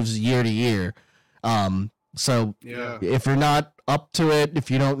moves year to year. So if you're not up to it, if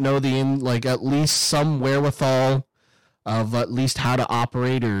you don't know at least some wherewithal of at least how to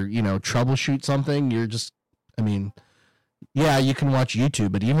operate or troubleshoot something, you're just, I mean, yeah, you can watch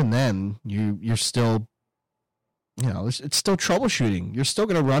YouTube, but even then you're still, it's still troubleshooting. You're still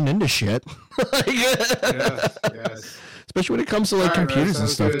gonna run into shit. Yes. Especially when it comes to like computers and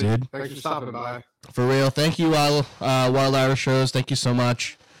stuff, dude. Thanks for stopping by. For real. Thank you, Wild Outer Shows. Thank you so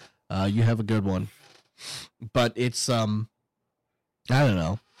much. You have a good one. But it's I don't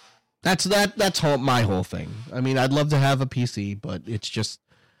know. That's my whole thing. I mean, I'd love to have a PC, but it's just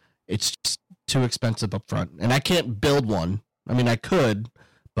too expensive up front. And I can't build one. I mean, I could,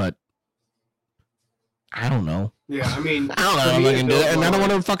 but I don't know. Yeah, I mean, I don't know if I can do it, and I don't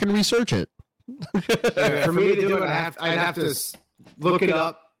want to fucking research it. For me to do it, I'd have to look it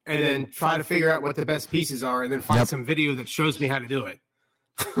up and then try to figure out what the best pieces are, and then find some video that shows me how to do it.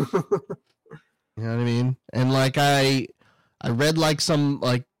 You know what I mean? And like I read like some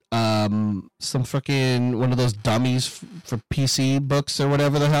fucking one of those dummies for PC books or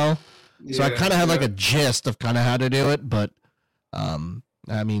whatever the hell. So I kind of had like a gist of kind of how to do it, but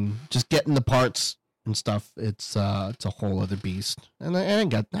I mean, just getting the parts and stuff, it's a whole other beast. And I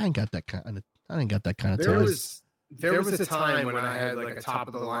ain't got that kind of time. There was a time when I had like a top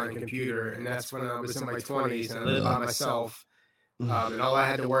of the line computer, and that's when I was in my 20s and I lived by myself. And all I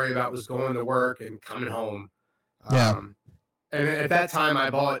had to worry about was going to work and coming home. And at that time, I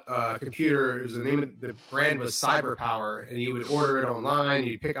bought a computer. It was the brand was CyberPower, and you would order it online.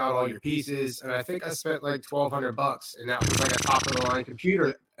 You'd pick out all your pieces, and I think I spent like $1,200, and that was like a top of the line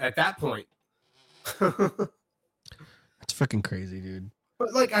computer at that point. That's freaking crazy, dude.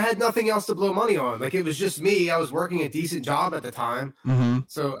 But like, I had nothing else to blow money on. Like, it was just me. I was working a decent job at the time,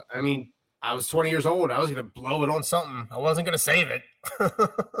 so I mean, I was 20 years old. I was gonna blow it on something. I wasn't gonna save it.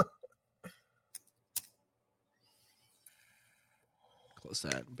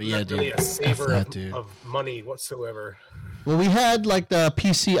 That, but yeah, dude, really a saver that, of money whatsoever. Well, we had like the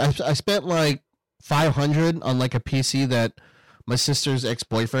PC. I spent like $500 on like a PC that my sister's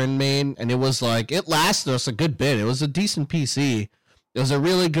ex-boyfriend made, and it was like it lasted us a good bit. It was a decent PC. It was a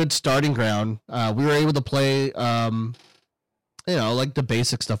really good starting ground. We were able to play, you know, like the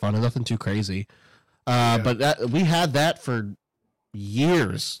basic stuff on it, nothing too crazy. But we had that for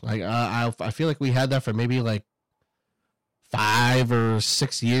years. Like I feel like we had that for maybe like 5 or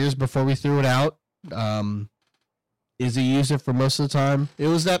 6 years before we threw it out. Izzy used it for most of the time. It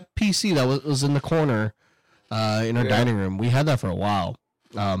was that PC that was in the corner in our dining room. We had that for a while.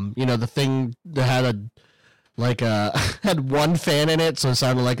 You know, the thing that had had one fan in it, so it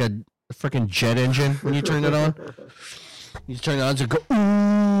sounded like a freaking jet engine when you turned it on. You turn it on to go,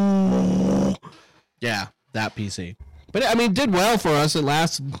 ooh. Yeah, that PC. But I mean, it did well for us. It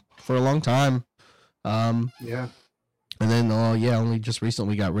lasted for a long time. And then, only just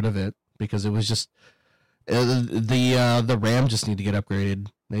recently got rid of it because it was just the RAM just need to get upgraded.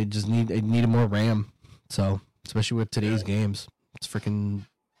 They needed more RAM. So especially with today's games, it's freaking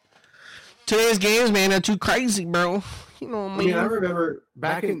today's games, man. They're too crazy, bro. You know what I mean? I remember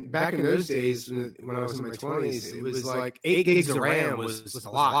back in those days when I was in my 20s, it was like 8 gigs of RAM was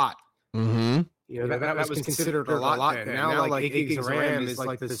a lot. Mm-hmm. You know, that was considered a lot then. Now, like 8 gigs of RAM is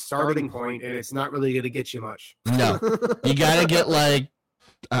like the starting point, and it's not really going to get you much. No. You got to get like,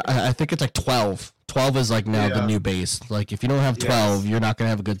 I think it's like 12. 12 is like now the new base. Like if you don't have 12, you're not going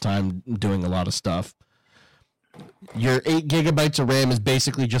to have a good time doing a lot of stuff. Your 8 gigabytes of RAM is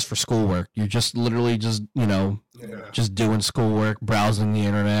basically just for schoolwork. You're just literally just, you know, just doing schoolwork, browsing the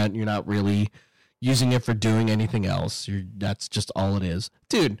internet. You're not really using it for doing anything else. That's just all it is.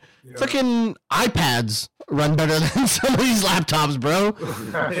 Dude, freaking iPads run better than some of these laptops, bro.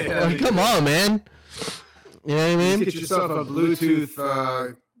 Like, come on, man. You know what I mean? Get yourself a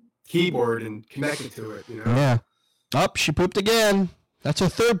Bluetooth keyboard and connect it to it, you know? Yeah. Oh, she pooped again. That's her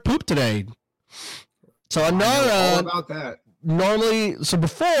third poop today. So all about that. Normally, so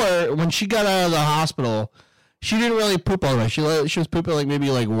before, when she got out of the hospital, she didn't really poop all the way. She was pooping like maybe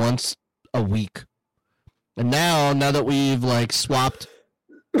like once a week. And now that we've like swapped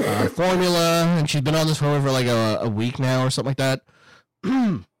formula, and she's been on this formula for like a week now or something like that,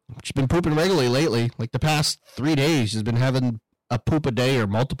 she's been pooping regularly lately. Like the past 3 days, she's been having a poop a day or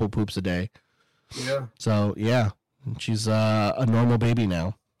multiple poops a day. Yeah. So yeah, she's a normal baby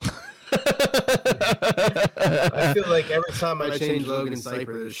now. I feel like every time I change Logan's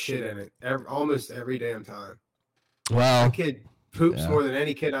diaper, there's shit in it. Almost every damn time. Well, that kid poops more than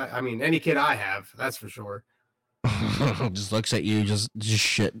any kid. Any kid I have. That's for sure. Just looks at you, just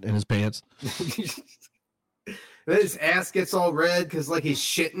shit in his pants. Then his ass gets all red because like he's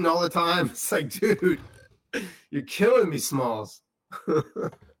shitting all the time. It's like, dude, you're killing me, Smalls. All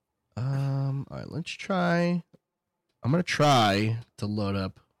right, let's try. I'm gonna try to load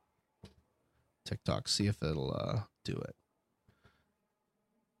up TikTok, see if it'll do it.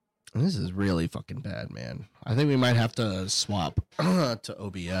 And this is really fucking bad, man. I think we might have to swap to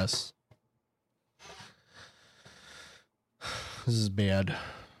OBS. This is bad.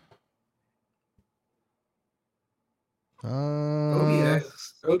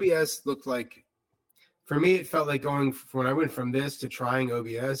 OBS looked like, for me, it felt like going, when I went from this to trying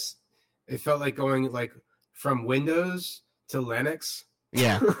OBS, it felt like going like from Windows to Linux.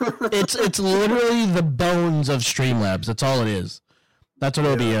 Yeah. It's literally the bones of Streamlabs. That's all it is. That's what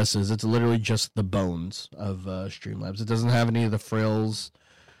OBS is. It's literally just the bones of Streamlabs. It doesn't have any of the frills.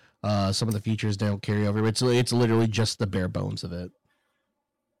 Some of the features don't carry over. It's literally just the bare bones of it.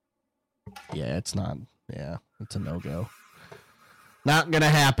 Yeah, it's not. Yeah, it's a no-go. Not gonna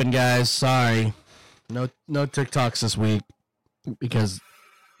happen, guys. Sorry. No TikToks this week because,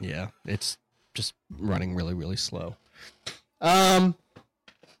 yeah, it's just running really, really slow. But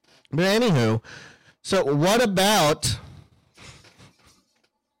anywho, so what about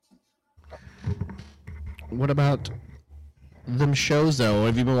them shows though?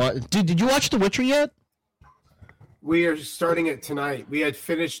 Have you been watching? Dude, did you watch The Witcher yet? We are starting it tonight. We had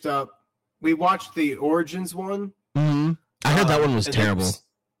finished up. We watched the Origins one. Mm-hmm. I heard that one was terrible.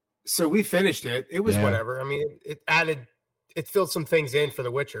 So we finished it. It was whatever. I mean, it filled some things in for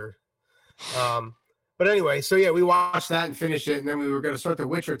The Witcher. But anyway, so yeah, we watched that and finished it, and then we were going to start The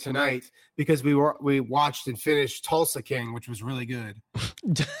Witcher tonight because we watched and finished Tulsa King, which was really good.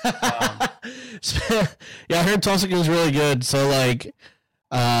 Yeah, I heard Tulsa King was really good. So like,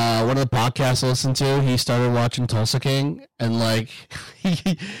 one of the podcasts I listened to, he started watching Tulsa King, and like,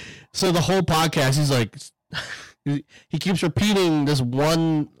 so the whole podcast, he's like, he keeps repeating this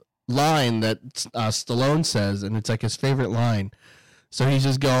one line that Stallone says, and it's like his favorite line. So he's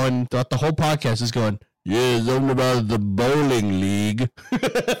just going throughout the whole podcast, is going, yeah, something about the bowling league. Something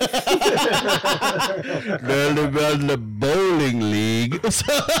about the bowling league.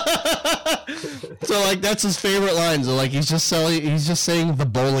 So like that's his favorite line. So like he's just saying the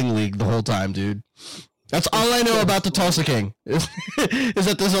bowling league the whole time, dude. That's all I know about the Tulsa King. Is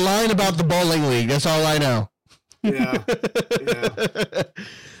that there's a line about the bowling league. That's all I know. Yeah.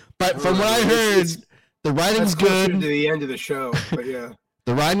 But from what I heard, the writing's good. To the end of the show, but yeah.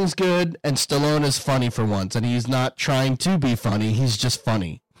 The writing's good, and Stallone is funny for once, and he's not trying to be funny. He's just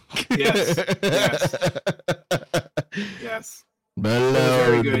funny. Yes.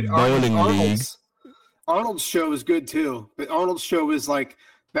 Very good. Bowling league. Arnold's show is good too, but Arnold's show is like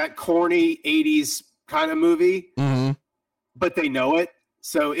that corny 80s kind of movie, but they know it,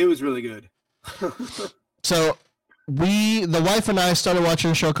 so it was really good. So the wife and I started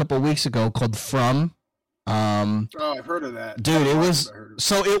watching a show a couple of weeks ago called From. I've heard of that. Dude, it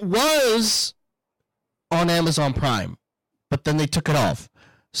was on Amazon Prime, but then they took it off.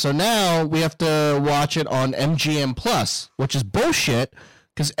 So now we have to watch it on MGM Plus, which is bullshit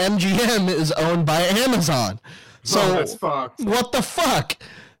because MGM is owned by Amazon. So that's fucked. What the fuck?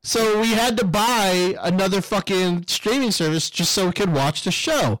 So we had to buy another fucking streaming service just so we could watch the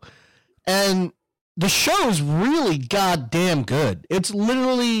show. And the show is really goddamn good. It's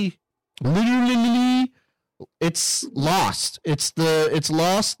literally it's Lost. It's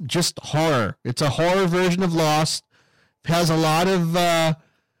Lost, just horror. It's a horror version of Lost. It has a lot of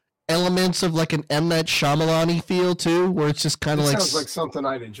elements of like an M. Night Shyamalan-y feel too, where it's just kind of like sounds like something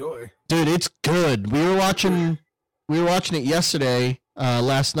I'd enjoy. Dude, it's good. We were watching it yesterday.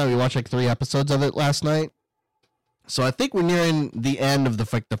 Last night we watched like 3 episodes of it last night. So I think we're nearing the end of the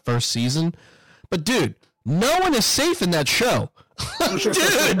first season. But dude, no one is safe in that show.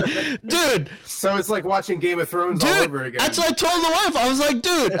 dude. So it's like watching Game of Thrones all over again. That's what I told the wife. I was like,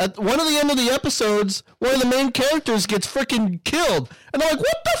 dude, at one of the end of the episodes, one of the main characters gets freaking killed. And I'm like,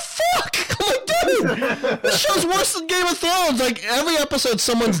 what the fuck? I'm like, dude, this show's worse than Game of Thrones. Like, every episode,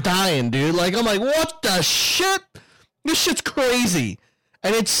 someone's dying, dude. Like, I'm like, what the shit? This shit's crazy.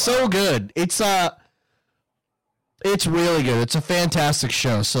 And it's so good. It's really good. It's a fantastic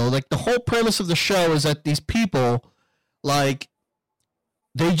show. So, like, the whole premise of the show is that these people, like,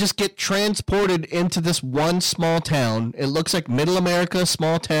 they just get transported into this one small town. It looks like middle America,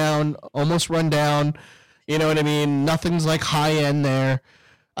 small town, almost run down. You know what I mean? Nothing's like high end there.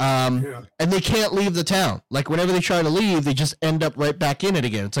 And they can't leave the town. Like whenever they try to leave, they just end up right back in it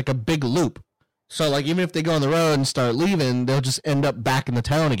again. It's like a big loop. So like even if they go on the road and start leaving, they'll just end up back in the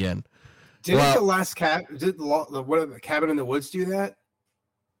town again. Did the last the Cabin in the Woods do that?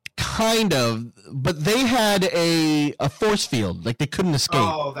 Kind of, but they had a force field, like they couldn't escape.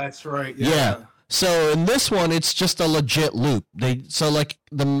 Oh, that's right. Yeah. So in this one, it's just a legit loop. In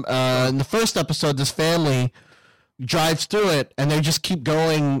the first episode, this family drives through it, and they just keep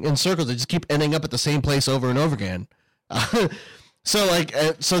going in circles. They just keep ending up at the same place over and over again. So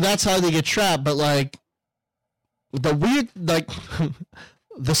that's how they get trapped. But like the weird, like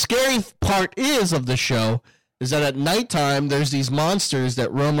the scary part of the show is that at nighttime there's these monsters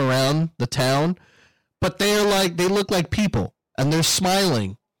that roam around the town, but they look like people and they're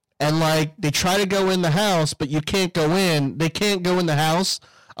smiling, and like they try to go in the house, but you can't go in. They can't go in the house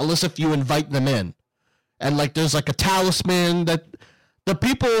unless if you invite them in. And like there's like a talisman that the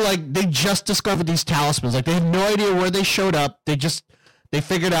people like they just discovered these talismans. Like they have no idea where they showed up. They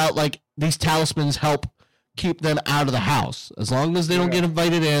figured out like these talismans help keep them out of the house. As long as they don't get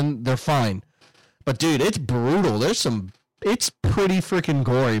invited in, they're fine. But dude, it's brutal. It's pretty freaking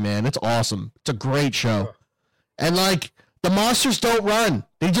gory, man. It's awesome. It's a great show. And like The monsters don't run.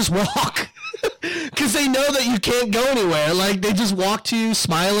 They just walk. Because they know that you can't go anywhere. Like, they just walk to you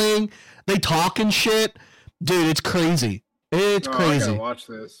smiling. They talk and shit. Dude, it's crazy. It's crazy. I gotta watch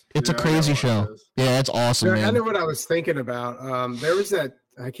this. It's a crazy show. Yeah, it's awesome, man. I know what I was thinking about. There was that,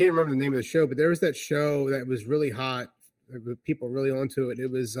 I can't remember the name of the show, but there was that show that was really hot. People really onto it.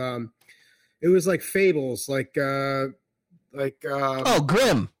 It was like Fables, like Grimm. Yeah,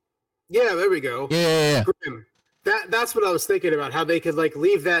 there we go. Yeah. Grimm. That's what I was thinking about. How they could like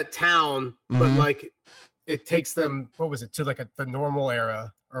leave that town, but like it takes them. What was it to like the normal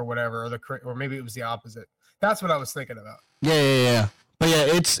era or whatever, or maybe it was the opposite. That's what I was thinking about. Yeah. But yeah,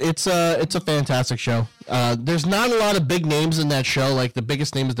 it's a fantastic show. There's not a lot of big names in that show. Like the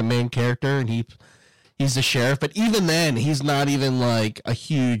biggest name is the main character, and he's the sheriff. But even then, he's not even like a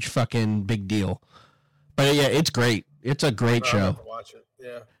huge fucking big deal. But yeah, it's great. It's a great show. I'll have to watch it.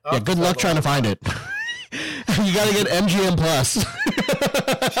 Yeah. Yeah. Good luck trying to find it. You got to get MGM Plus.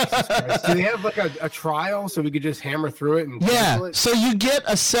 Do they have like a trial so we could just hammer through it? And yeah. it? So you get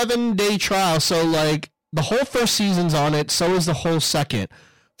a 7-day trial. So like the whole first season's on it. So is the whole second.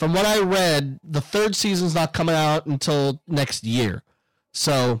 From what I read, the third season's not coming out until next year.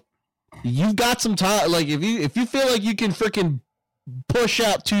 So you've got some time. Like if you feel like you can freaking push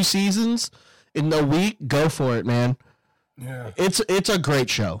out 2 seasons in a week, go for it, man. Yeah. It's a great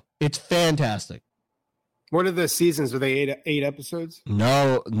show. It's fantastic. What are the seasons? Are they 8 episodes?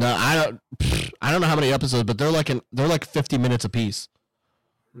 No, I don't know how many episodes, but they're like 50 minutes apiece.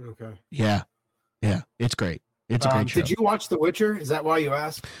 Okay. Yeah, it's great. It's a great show. Did you watch The Witcher? Is that why you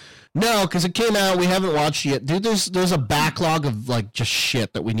asked? No, because it came out. We haven't watched it yet, dude. There's a backlog of like just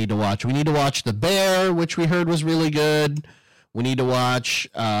shit that we need to watch. We need to watch The Bear, which we heard was really good. We need to watch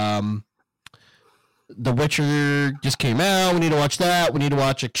The Witcher just came out. We need to watch that. We need to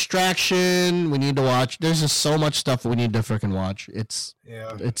watch Extraction. We need to watch. There's just so much stuff we need to freaking watch. There's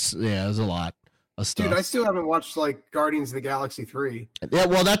a lot of stuff. Dude, I still haven't watched like Guardians of the Galaxy 3. Yeah,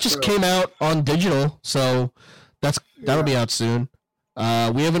 well, that just came out on digital, so that'll be out soon.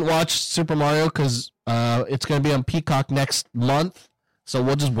 We haven't watched Super Mario because it's going to be on Peacock next month, so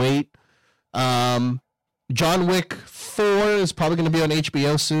we'll just wait. John Wick 4 is probably going to be on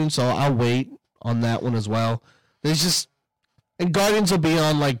HBO soon, so I'll wait on that one as well. And Guardians will be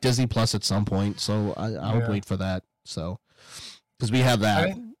on like Disney Plus at some point, so I'll wait for that. So because we have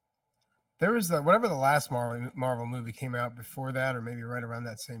that. There was whatever the last Marvel movie came out before that, or maybe right around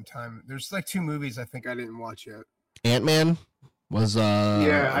that same time. There's like 2 movies I think I didn't watch yet. Ant-Man was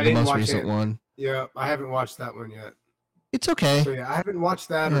the most recent one. Yeah, I haven't watched that one yet. It's okay. So yeah, I haven't watched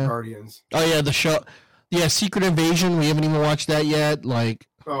that or Guardians. Oh yeah, the show. Yeah, Secret Invasion. We haven't even watched that yet. Like.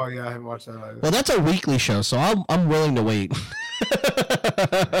 Oh yeah, I haven't watched that either. Well, that's a weekly show, so I'm willing to wait.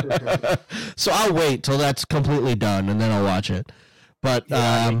 So I'll wait till that's completely done, and then I'll watch it. But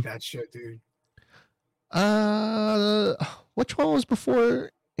I like that shit, dude. Which one was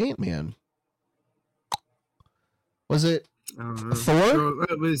before Ant-Man? Was it Thor? No,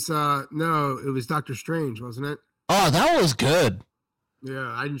 it was it was Doctor Strange, wasn't it? Oh, that was good.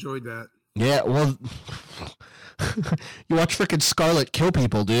 Yeah, I enjoyed that. Yeah, well, you watch freaking Scarlet kill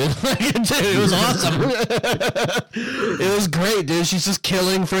people, dude. Dude, it was awesome. It was great, dude. She's just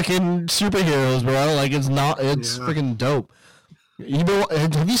killing freaking superheroes, bro. Like it's freaking dope.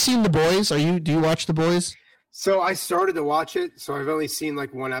 Have you seen The Boys? Do you watch The Boys? So I started to watch it, so I've only seen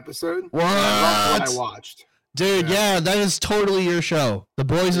like 1 episode. What? I love what I watched. Dude, yeah, that is totally your show. The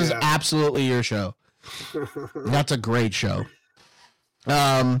Boys is absolutely your show. That's a great show.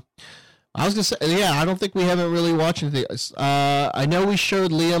 I was gonna say, yeah, I don't think we haven't really watched anything. I know we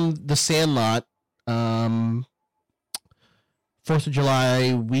showed Liam The Sandlot, 4th of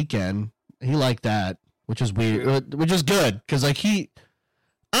July weekend. He liked that, which is weird, which is good, because like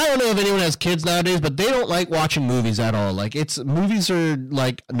I don't know if anyone has kids nowadays, but they don't like watching movies at all. Like movies are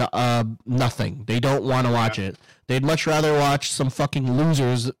like nothing. They don't want to watch it. They'd much rather watch some fucking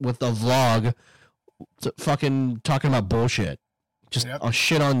losers with a vlog, fucking talking about bullshit, just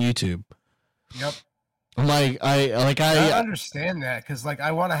shit on YouTube. Yep. I'm like, I understand that, because like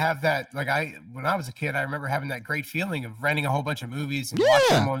I want to have that. Like when I was a kid, I remember having that great feeling of renting a whole bunch of movies and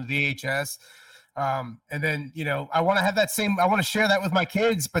watching them on VHS. And then I want to have that same. I want to share that with my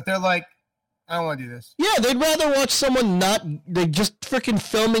kids, but they're like, I don't want to do this. Yeah, they'd rather watch someone they just freaking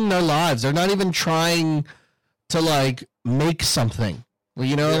filming their lives. They're not even trying to like make something.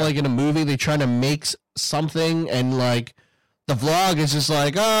 Like in a movie, they try to make something, and like. The vlog is just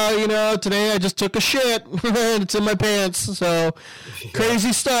like, today I just took a shit and it's in my pants. So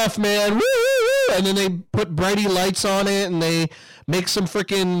crazy stuff, man. Woo! And then they put brighty lights on it and they make some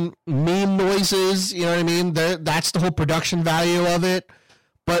freaking meme noises. You know what I mean? That's the whole production value of it.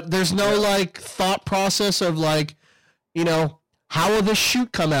 But there's no like thought process of like, you know, how will this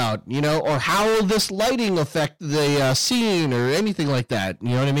shoot come out? You know, or how will this lighting affect the scene or anything like that? You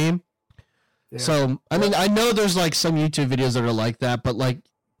know what I mean? Yeah. So, I mean, I know there's like some YouTube videos that are like that, but like,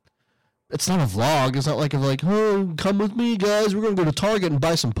 it's not a vlog. It's not like, oh, come with me, guys. We're going to go to Target and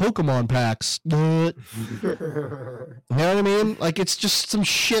buy some Pokemon packs. You know what I mean? Like, it's just some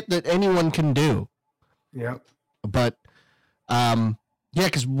shit that anyone can do. Yeah. But, yeah,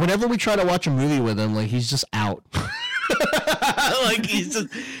 because whenever we try to watch a movie with him, like, he's just out. Like,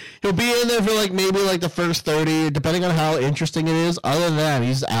 he'll be in there for like maybe like the first 30, depending on how interesting it is. Other than that,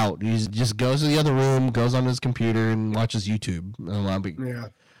 he's out. He just goes to the other room, goes on his computer, and watches YouTube.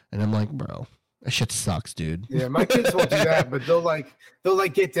 And I'm like, bro, that shit sucks, dude. Yeah, my kids won't do that, but they'll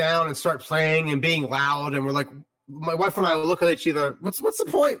get down and start playing and being loud, and we're like, my wife and I will look at each other. What's the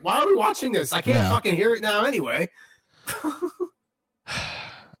point? Why are we watching this? I can't fucking hear it now anyway.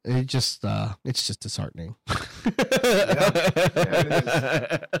 It's just disheartening.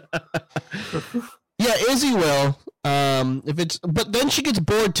 Yeah, Izzy will. But then she gets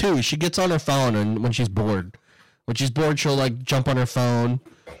bored too. She gets on her phone, and when she's bored, she'll like jump on her phone,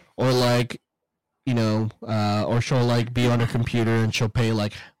 or like, you know, or she'll like be on her computer and she'll pay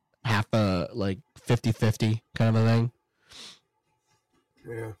like half like 50-50 kind of a thing.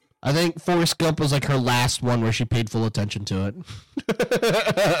 Yeah. I think Forrest Gump was like her last one where she paid full attention to it.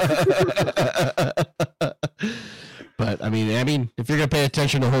 But I mean, if you're gonna pay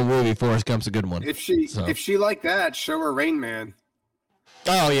attention to the whole movie, Forrest Gump's a good one. If she like that, show her Rain Man.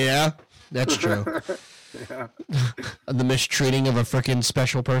 Oh yeah, that's true. Yeah. The mistreating of a freaking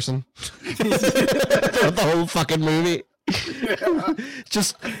special person. The whole fucking movie. Yeah.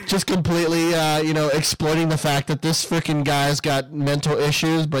 Just completely, you know, exploiting the fact that this freaking guy's got mental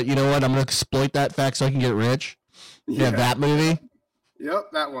issues, but you know what? I'm going to exploit that fact so I can get rich. Yeah, that movie.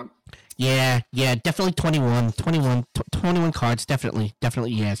 Yep, that one. Yeah, definitely 21 cards, definitely,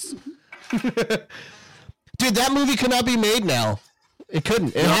 yes. Dude, that movie could not be made now. It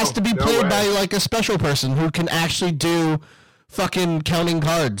couldn't. It has to be played by like a special person who can actually do fucking counting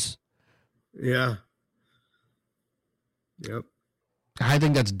cards. Yeah. Yep. I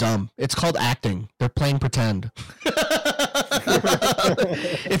think that's dumb. It's called acting. They're playing pretend.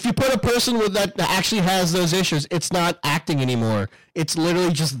 If you put a person with that actually has those issues, it's not acting anymore. It's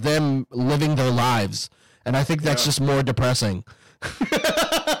literally just them living their lives. And I think that's just more depressing. Dude.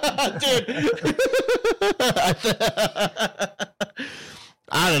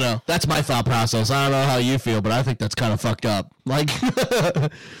 I don't know. That's my thought process. I don't know how you feel, but I think that's kind of fucked up. Like,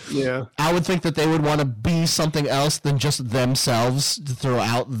 yeah, I would think that they would want to be something else than just themselves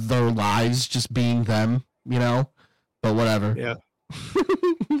throughout their lives, just being them, you know? But whatever. Yeah.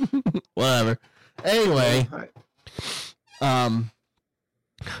 Whatever. Anyway, that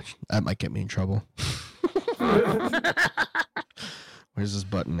might get me in trouble. Where's this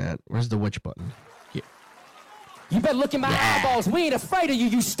button at? Where's the witch button? You better look in my eyeballs. We ain't afraid of you,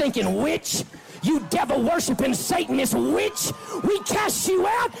 you stinking witch. You devil-worshiping Satanist witch. We cast you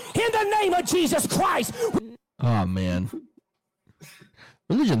out in the name of Jesus Christ. Oh, man.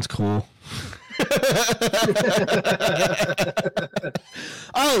 Religion's cool.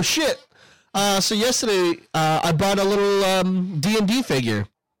 Oh, shit. So yesterday, I bought a little D&D figure.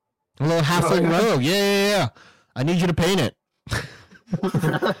 A little halfling rogue. Yeah. I need you to paint it.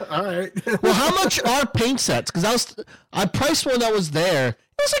 All right. Well, how much are paint sets? Because I priced one that was there. It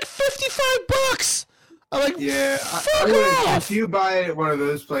was like $55. I'm like, if you buy one of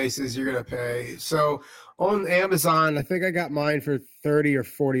those places, you're gonna pay. So on Amazon, I think I got mine for $30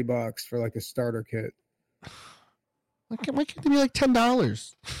 or $40 for like a starter kit. Why can't it be like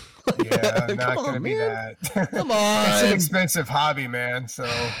 $10? Yeah, not gonna be that. Come on, it's an expensive hobby, man. So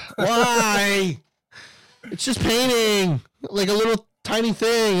why? It's just painting, like a little tiny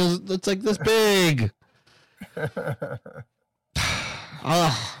thing. It's like this big.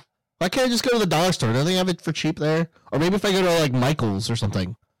 Why can't I just go to the dollar store? Don't they have it for cheap there? Or maybe if I go to like Michael's or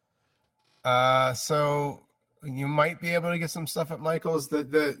something. So you might be able to get some stuff at Michael's.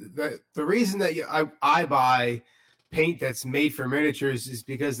 The reason that I buy paint that's made for miniatures is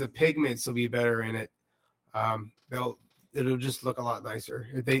because the pigments will be better in it. It'll just look a lot nicer.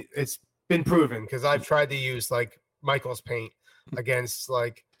 It's been proven because I've tried to use like Michael's paint against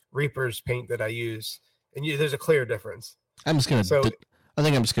like Reaper's paint that I use, and there's a clear difference. I think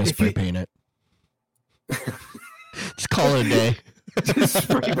I'm just gonna spray paint it. Just call it a day. Just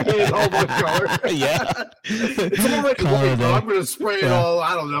spray paint it all one color. Yeah. It's already white, but I'm gonna spray it all.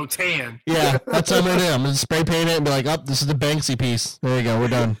 I don't know, tan. Yeah, that's what I'm gonna do. I'm gonna spray paint it and be like, "Oh, this is the Banksy piece. There you go. We're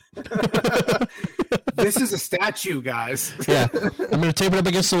done." This is a statue, guys. Yeah, I'm gonna tape it up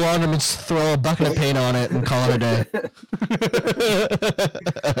against the wall and I'm gonna throw a bucket of paint on it and call it a day.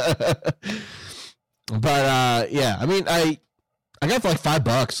 But yeah, I mean, I got it for like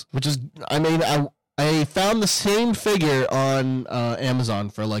 $5, which is, I mean, I found the same figure on Amazon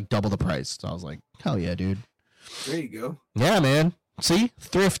for like double the price. So I was like, hell yeah, dude. There you go. Yeah, man. See,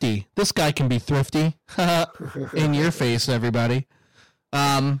 thrifty. This guy can be thrifty. In your face, everybody.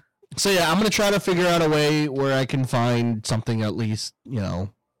 So yeah, I'm gonna try to figure out a way where I can find something at least,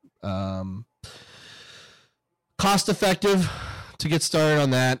 cost effective to get started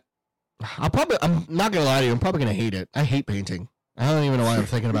on that. I'm not gonna lie to you, I'm probably gonna hate it. I hate painting. I don't even know why I'm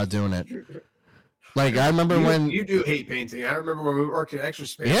thinking about doing it. Like, I remember when you do hate painting. I remember when we worked at Extra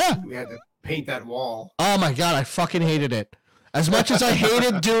Space. Yeah. We had to paint that wall. Oh my god, I fucking hated it. As much as I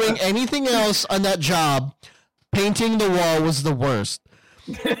hated doing anything else on that job, painting the wall was the worst.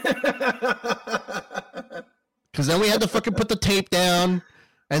 Because then we had to fucking put the tape down,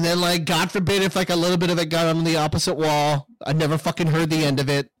 and then, like, God forbid if like a little bit of it got on the opposite wall. I never fucking heard the end of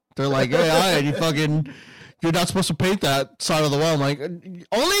it. They're like, "Hey, all right, you're not supposed to paint that side of the wall." I'm like,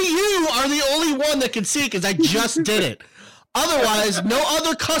 only you are the only one that can see it because I just did it. Otherwise, no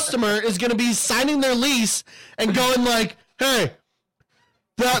other customer is going to be signing their lease and going like, "Hey,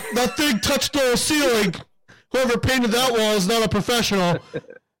 that thing touched the ceiling. Whoever painted that wall is not a professional."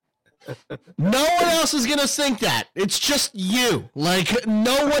 No one else is going to think that. It's just you. Like,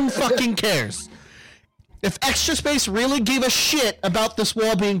 no one fucking cares. If Extra Space really gave a shit about this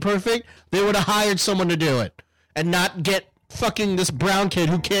wall being perfect, they would have hired someone to do it. And not get fucking this brown kid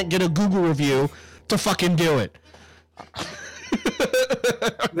who can't get a Google review to fucking do it.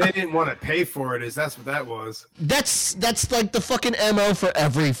 They didn't want to pay for it. That's what that was. That's like the fucking MO for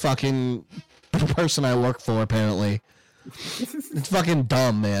every fucking person I work for, apparently. It's fucking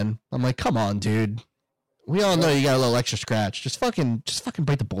dumb, man. I'm like, come on, dude. We all know you got a little extra scratch. Just fucking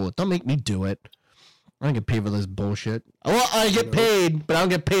bite the bullet. Don't make me do it. I don't get paid for this bullshit. Well, I get paid, but I don't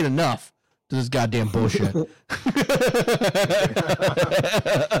get paid enough to this goddamn bullshit.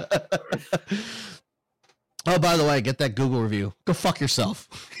 Oh, by the way, get that Google review. Go fuck yourself.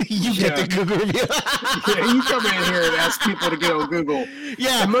 You get the Google review. Yeah, you come in here and ask people to get on Google.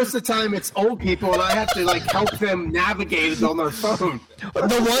 Yeah. And most of the time it's old people and I have to like help them navigate it on their phone.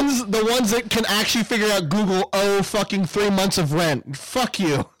 The ones that can actually figure out Google owe fucking 3 months of rent. Fuck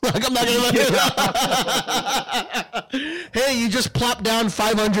you. Like, I'm not gonna let you. Hey, you just plopped down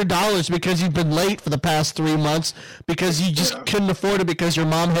 $500 because you've been late for the past 3 months because you just couldn't afford it because your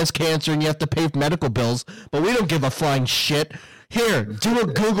mom has cancer and you have to pay for medical bills. But we don't give a flying shit. Here, do a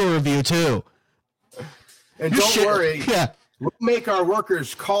Google review too. And don't worry. Yeah. We'll make our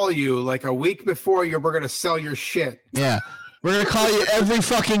workers call you like a week before we're going to sell your shit. Yeah. We're going to call you every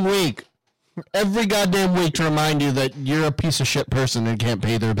fucking week. Every goddamn week to remind you that you're a piece of shit person and can't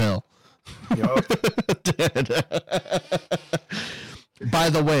pay their bill. Yup. By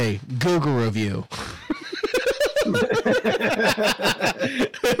the way, Google review.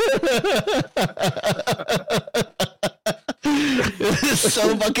 This is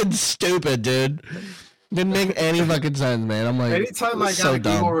so fucking stupid, dude. Didn't make any fucking sense, man. I'm like, anytime I got so a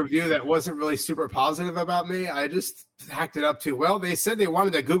Google dumb. review that wasn't really super positive about me, I just hacked it up to, well, they said they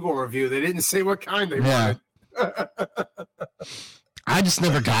wanted a Google review. They didn't say what kind they wanted. I just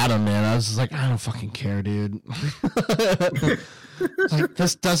never got them, man. I was just like, I don't fucking care, dude. Like,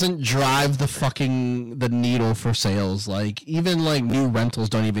 this doesn't drive the needle for sales. Like, even like new rentals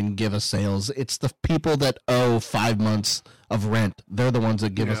don't even give us sales. It's the people that owe 5 months of rent. They're the ones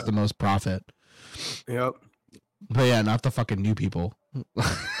that give us the most profit. Yep. But yeah, not the fucking new people.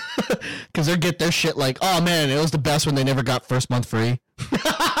 Because they get their shit like, oh man, it was the best when they never got first month free.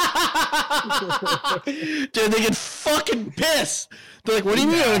 Dude, they get fucking pissed. They're like, what do you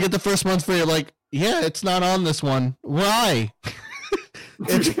mean I don't get the first month free? You're like, yeah, it's not on this one. Why?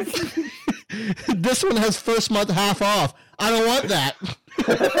 This one has first month half off. I don't want that.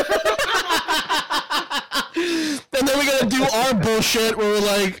 And then we gotta do our bullshit where we're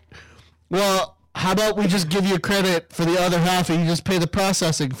like, well, how about we just give you credit for the other half and you just pay the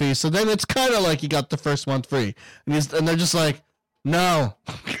processing fee? So then it's kind of like you got the first month free. And they're just like, no.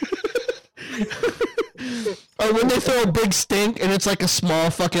 Or when they throw a big stink and it's like a small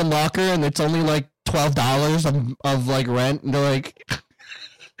fucking locker and it's only like $12 of like rent. And they're like,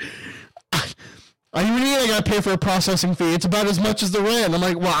 What do you mean I gotta pay for a processing fee? It's about as much as the rent. I'm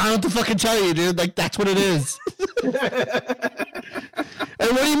like, well, I don't have to fucking tell you, dude. Like, that's what it is. And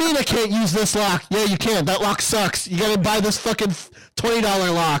what do you mean I can't use this lock? Yeah, you can. That lock sucks. You gotta buy this fucking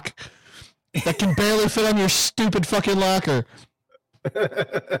 $20 lock that can barely fit on your stupid fucking locker.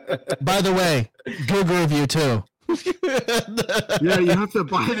 By the way, Google review too. Yeah, you have to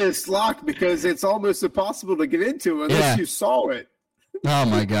buy this lock because it's almost impossible to get into unless you saw it. Oh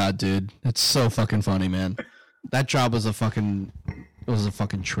my god, dude. It's so fucking funny, man. That job was a fucking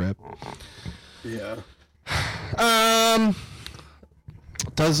trip. Yeah.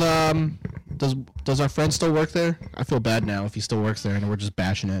 Does our friend still work there? I feel bad now if he still works there and we're just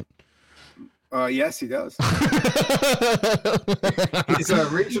bashing it. Yes, he does. He's a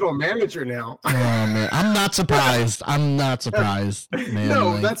regional manager now. Oh man, I'm not surprised. Man.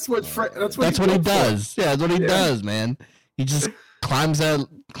 No, like, that's what he does. Yeah, that's what he does, man. He just climbs that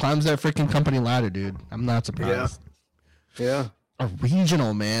freaking company ladder, dude. I'm not surprised. Yeah. A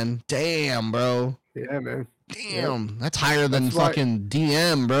regional, man. Damn, bro. Yeah, man. Damn, that's higher than fucking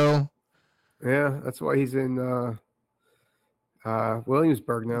DM, bro. Yeah, that's why he's in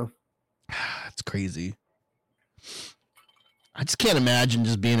Williamsburg now. That's crazy. I just can't imagine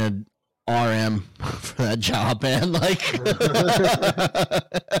just being a RM for that job, man. Like,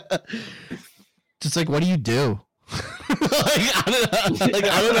 just like, what do you do?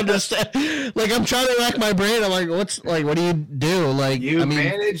 I don't understand. Like, I'm trying to rack my brain. I'm like, what do you do? Like,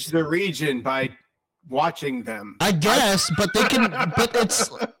 manage the region by watching them. I guess, but they can. But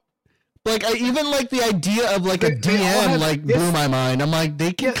it's like even like the idea of like a DM blew my mind. I'm like,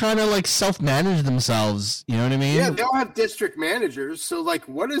 they can kind of like self-manage themselves. You know what I mean? Yeah, they all have district managers. So like,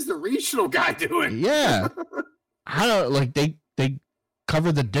 what is the regional guy doing? Yeah, I don't like they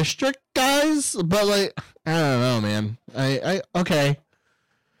cover the district guys, but like I don't know, man. I okay.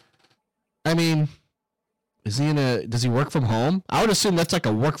 I mean, does he work from home? I would assume that's like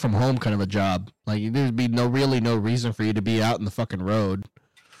a work from home kind of a job. Like there'd be no reason for you to be out in the fucking road.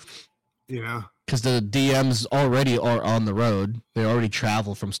 Yeah. Because the DMs already are on the road. They already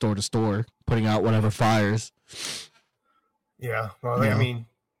travel from store to store, putting out whatever fires. Yeah. Well, I mean,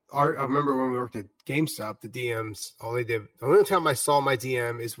 I remember when we worked at GameStop, the DMs, the only time I saw my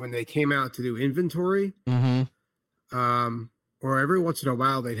DM is when they came out to do inventory. Mm-hmm. Or every once in a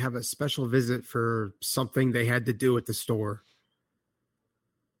while, they'd have a special visit for something they had to do at the store.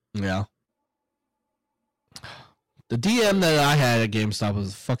 Yeah. The DM that I had at GameStop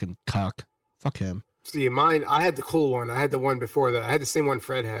was fucking cock. Fuck him. See, mine, I had the cool one. I had the one before that. I had the same one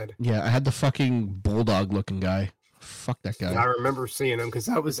Fred had. Yeah, I had the fucking bulldog looking guy. Fuck that guy. And I remember seeing him because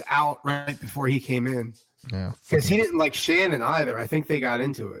I was out right before he came in. Yeah. Because he didn't like Shannon either. I think they got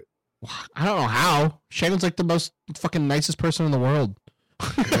into it. I don't know how. Shannon's like the most fucking nicest person in the world.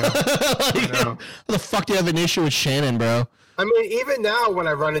 Yeah. How the fuck do you have an issue with Shannon, bro? I mean, even now when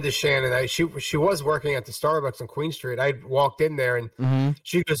I run into Shannon, she was working at the Starbucks on Queen Street. I walked in there and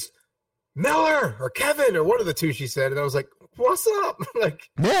she goes, Miller or Kevin or one of the two, she said. And I was like, what's up? Like,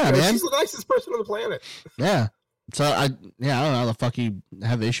 yeah, man. She's the nicest person on the planet. Yeah. So, I don't know how the fuck he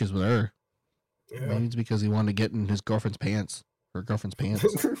have issues with her. Yeah. Maybe it's because he wanted to get in his girlfriend's pants. Her girlfriend's pants.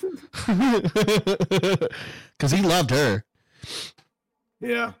 Because he loved her.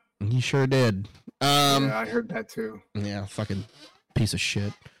 Yeah. He sure did. Yeah, I heard that too. Yeah, fucking piece of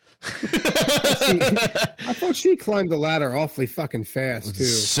shit. I thought she climbed the ladder awfully fucking fast too.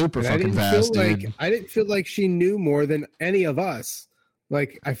 Super fucking fast, dude. I didn't feel like she knew more than any of us.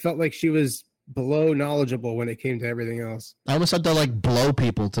 Like I felt like she was below knowledgeable when it came to everything else. I almost had to like blow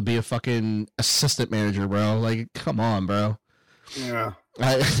people to be a fucking assistant manager, bro. Like, come on, bro. Yeah.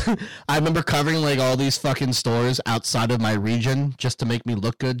 I remember covering like all these fucking stores outside of my region just to make me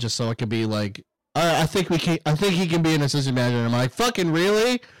look good, just so I could be like, all right, I think he can be an assistant manager. And I'm like, fucking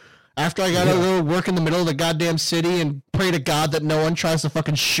really? After I gotta go work in the middle of the goddamn city and pray to God that no one tries to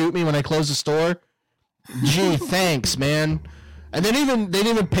fucking shoot me when I close the store. Gee, thanks, man. And they didn't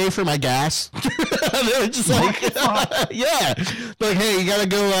even pay for my gas. They were just like, yeah, like, hey, you gotta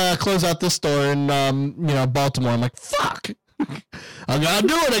go close out this store in Baltimore. I'm like, fuck. I gotta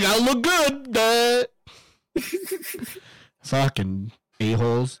do it. I gotta look good. Fucking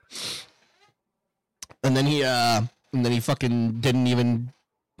a-holes. And then he fucking didn't even.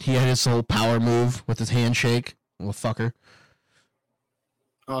 He had his whole power move with his handshake. Little fucker.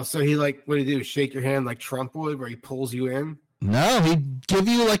 Oh, so he like, what did he do? Shake your hand like Trump would, where he pulls you in? No, he'd give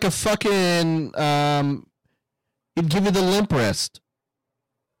you like a fucking. He'd give you the limp wrist.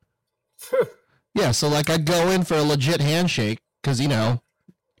 Yeah, so like I'd go in for a legit handshake because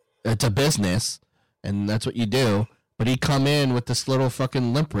it's a business and that's what you do. But he'd come in with this little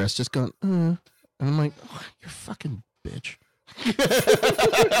fucking limp wrist, just going, And I'm like, oh, you're a fucking bitch.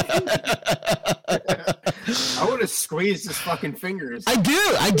 I would have squeezed his fucking fingers. I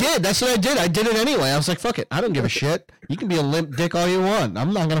did. That's what I did. I did it anyway. I was like, fuck it. I don't give a shit. You can be a limp dick all you want.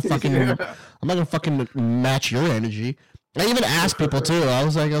 I'm not gonna fucking match your energy. I even asked people too. I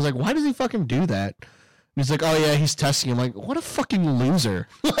was like, why does he fucking do that? He's like, oh yeah, he's testing. I'm like, what a fucking loser.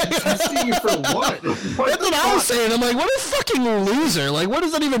 Testing you for what? That's what I was saying. I'm like, what a fucking loser. Like, what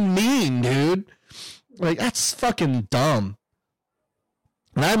does that even mean, dude? Like, that's fucking dumb.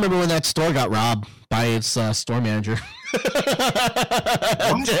 And I remember when that store got robbed by its store manager.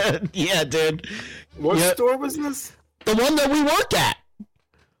 Dude, yeah, dude. What store was this? The one that we work at.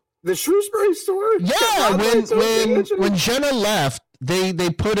 The Shrewsbury store? Yeah, when Jenna left, they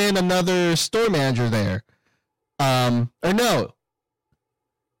put in another store manager there. Or no.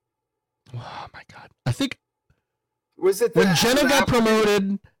 Oh my god. I think was it when Jenna got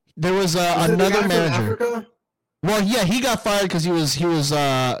promoted, there was another manager. Well, yeah, he got fired because he was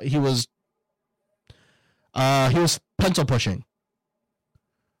pencil pushing.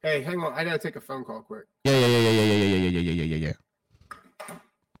 Hey, hang on, I gotta take a phone call quick. Yeah.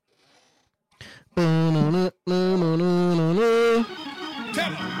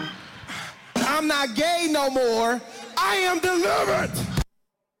 I'm not gay no more. I am delivered.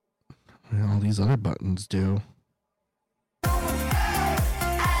 All these other buttons do.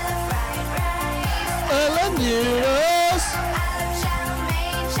 I love you.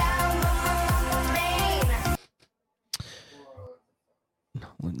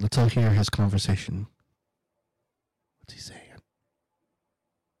 Let's all hear his conversation. What's he saying?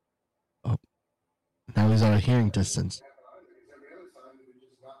 Oh, now he's out of hearing distance.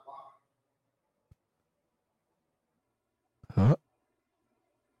 Huh?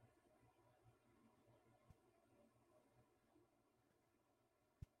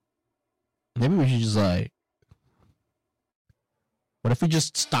 Maybe we should just like. What if we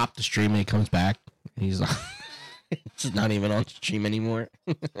just stop the stream and he comes back? And he's like, it's not even on stream anymore.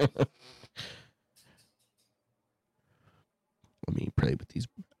 Let me play with these.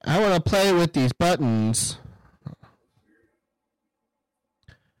 I want to play with these buttons.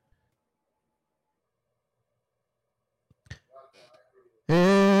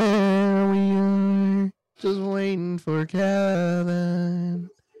 Here we are, just waiting for Kevin.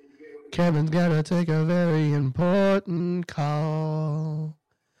 Kevin's gotta take a very important call.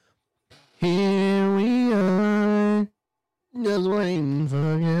 Here we are, just waiting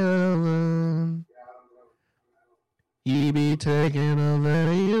for Kevin. He be taking a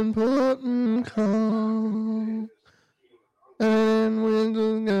very important call. And we're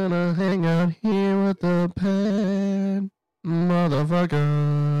just gonna hang out here with the pen,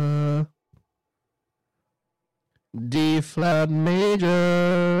 motherfucker. D flat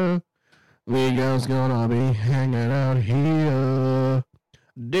major. We just gonna be hanging out here.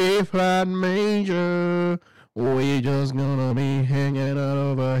 D flat major. We just gonna be hanging out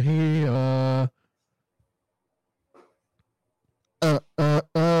over here.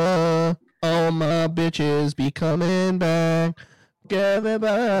 All my bitches be coming back.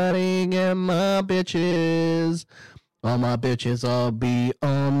 Everybody get my bitches. All my bitches all be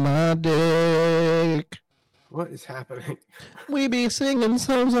on my dick. What is happening? We be singing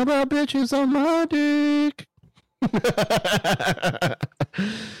songs about bitches on my dick.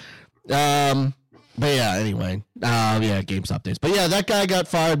 But yeah, anyway. Yeah, GameStop days. But yeah, that guy got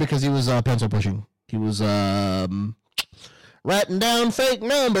fired because he was pencil pushing. He was writing down fake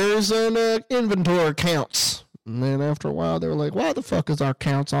numbers and inventory counts. And then after a while, they were like, why the fuck is our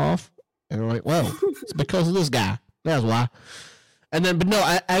counts off? And they're like, well, it's because of this guy. That's why. And then, but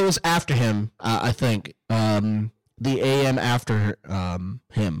no, I was after him, I think. The AM after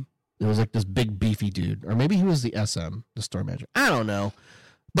him. It was like this big beefy dude. Or maybe he was the SM, the store manager. I don't know.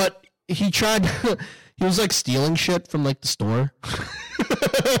 But he tried, he was like stealing shit from like the store.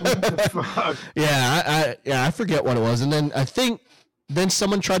 What the fuck? Yeah, I forget what it was. And then I think then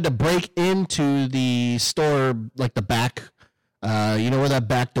someone tried to break into the store, like the back, you know where that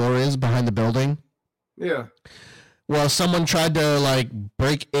back door is behind the building? Yeah. Well, someone tried to like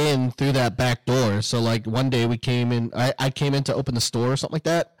break in through that back door. So like one day we came in, I came in to open the store or something like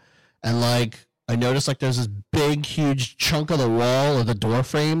that. And like, I noticed like there's this big, huge chunk of the wall of the door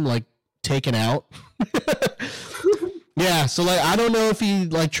frame, like taken out. Yeah. So like, I don't know if he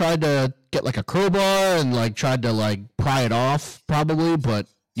like tried to get like a crowbar and like tried to like pry it off probably, but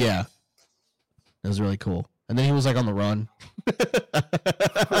yeah, it was really cool. And then he was like on the run.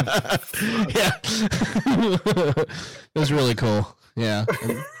 Yeah. It was really cool. Yeah.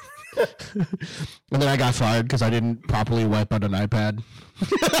 And then I got fired because I didn't properly wipe out an iPad.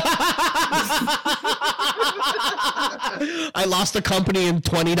 I lost the company in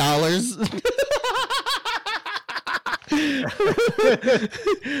 $20.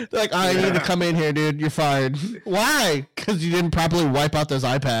 Like, I need to come in here, dude. You're fired. Why? Because you didn't properly wipe out this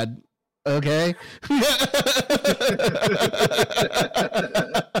iPad. Okay.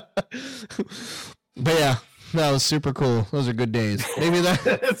 But yeah, that was super cool. Those are good days. Maybe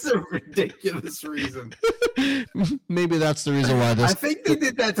that's a ridiculous reason. Maybe that's the reason why this. I think they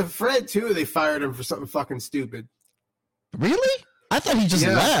did that to Fred too. They fired him for something fucking stupid. Really? I thought he just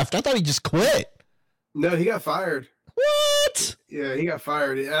left. I thought he just quit. No, he got fired. What? Yeah, he got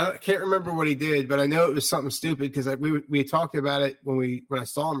fired. I can't remember what he did, but I know it was something stupid because we talked about it when I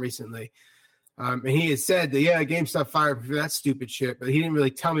saw him recently. And he had said that, GameStop fired for that stupid shit, but he didn't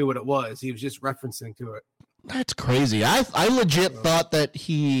really tell me what it was. He was just referencing to it. That's crazy. I legit thought that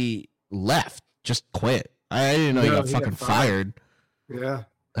he left, just quit. I didn't know he got fucking fired. Yeah.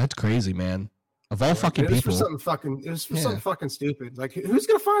 That's crazy, man. Of all fucking people. It was for something fucking stupid. Like, who's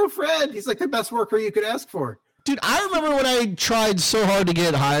going to fire Fred? He's like the best worker you could ask for. Dude, I remember when I tried so hard to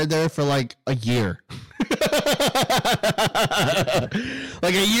get hired there for like a year.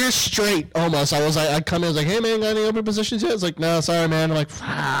 Like a year straight, almost. I come in, I was like, hey man, got any open positions yet? It's like, no, sorry man. I'm like,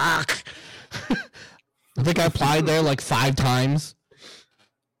 fuck. I think I applied there like 5 times.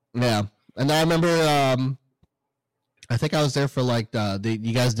 Yeah. And I remember, I think I was there for like,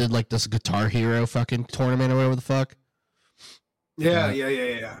 you guys did like this Guitar Hero fucking tournament or whatever the fuck.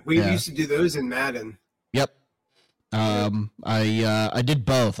 Yeah. We used to do those in Madden. Yep. I did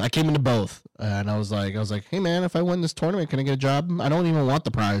both. I came into both, and I was like, hey man, if I win this tournament, can I get a job? I don't even want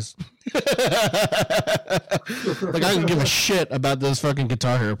the prize. Like, I don't give a shit about this fucking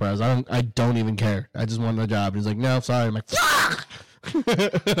Guitar Hero prize. I don't even care. I just wanted a job. He's like, no, sorry. I'm like, fuck.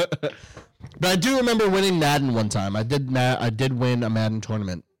 But I do remember winning Madden one time. I did win a Madden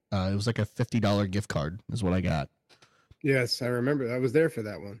tournament. It was like a $50 gift card is what I got. Yes, I remember. I was there for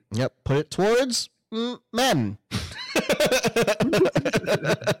that one. Yep. Put it towards Madden.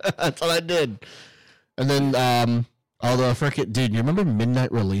 That's what I did. And then, although dude, you remember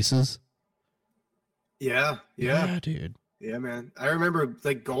midnight releases? Yeah, dude. Yeah, man. I remember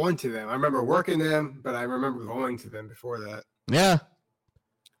like going to them. I remember working them, but I remember going to them before that. Yeah.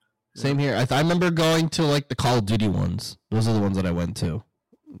 Same here. I remember going to like the Call of Duty ones. Those are the ones that I went to.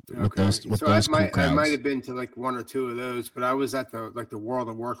 With those cool crowds. I might have been to like 1 or 2 of those, but I was at the World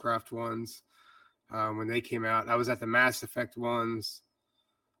of Warcraft ones. When they came out, I was at the Mass Effect ones.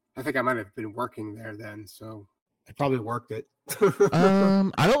 I think I might have been working there then, so I probably worked it.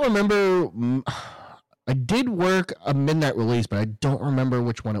 I don't remember. I did work a midnight release, but I don't remember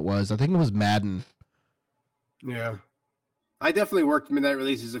which one it was. I think it was Madden. Yeah, I definitely worked midnight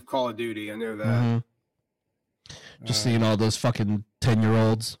releases of Call of Duty. I know that. Mm-hmm. Just seeing all those fucking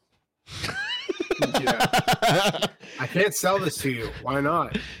 10-year-olds. Yeah. I can't sell this to you. Why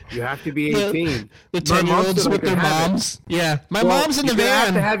not? You have to be 18. The 10-year-olds with their moms. Yeah. My mom's in the van. You're gonna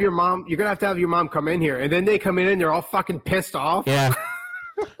have to have your mom come in here, and then they come in and they're all fucking pissed off. Yeah.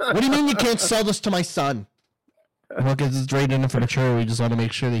 What do you mean you can't sell this to my son? Well, because it's rated in for mature. We just want to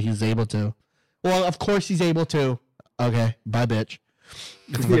make sure that he's able to. Well, of course he's able to. Okay. Bye, bitch.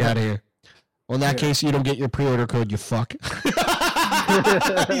 Get the fuck out of here. Well, in that case, you don't get your pre-order code, you fuck.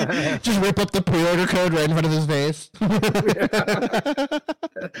 Just rip up the pre-order code right in front of his face.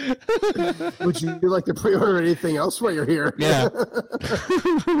 Would you like to pre-order anything else while you're here? Yeah.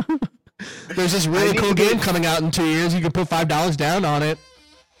 There's this really cool game coming out in 2 years. You can put $5 down on it.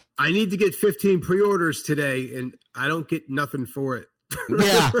 I need to get 15 pre-orders today, and I don't get nothing for it.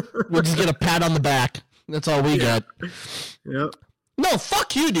 Yeah. We'll just get a pat on the back. That's all we get. Yep. No,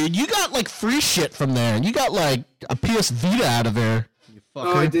 fuck you, dude. You got like free shit from there. You got like a PS Vita out of there.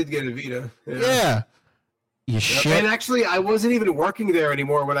 Oh, I did get a Vita. Yeah. You shit. And actually, I wasn't even working there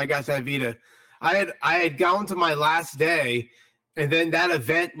anymore when I got that Vita. I had gone to my last day, and then that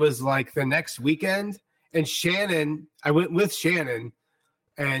event was like the next weekend. And I went with Shannon,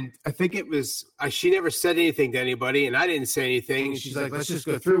 and I think it was she never said anything to anybody, and I didn't say anything. And she's like, "Let's just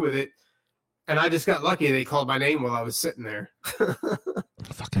go through with it." And I just got lucky. They called my name while I was sitting there.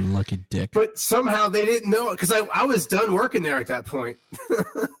 Fucking lucky dick. But somehow they didn't know it because I was done working there at that point.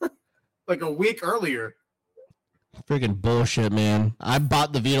 Like a week earlier. Freaking bullshit, man. I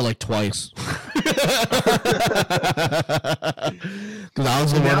bought the Vita like twice. Because I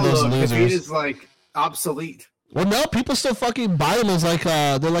was one of those losers. The Vita's like obsolete. Well, no, people still fucking buy them as like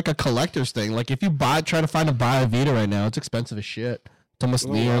they're like a collector's thing. Like if you try to buy a Vita right now, it's expensive as shit. It's almost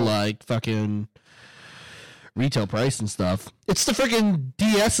near like fucking retail price and stuff. It's the freaking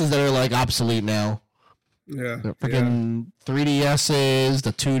DSs that are like obsolete now. Yeah. The freaking 3DSs,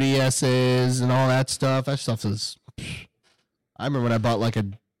 the 2DSs, and all that stuff. That stuff is. I remember when I bought like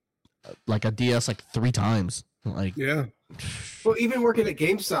a DS like 3 times. Like, yeah. Well, even working at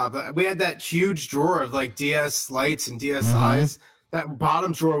GameStop, we had that huge drawer of like DS lights and DSIs. That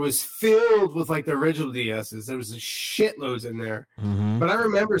bottom drawer was filled with like the original DSs. There was shitloads in there. But I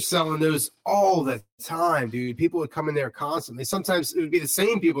remember selling those all the time, dude. People would come in there constantly. Sometimes it would be the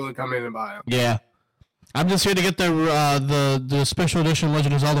same people that come in and buy them. Yeah. I'm just here to get the special edition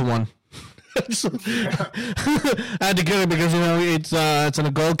Legend of Zelda one. I had to get it because it's in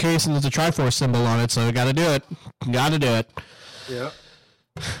a gold case and there's a Triforce symbol on it, so I got to do it. Got to do it. Yeah.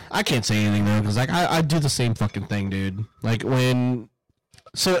 I can't say anything though because like I do the same fucking thing, dude. Like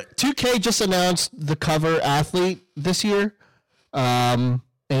so 2K just announced the cover athlete this year, and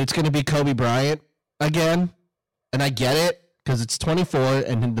it's going to be Kobe Bryant again, and I get it because it's 24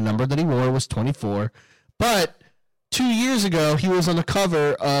 and the number that he wore was 24, but 2 years ago he was on the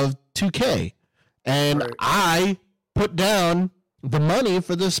cover of 2K, and I put down the money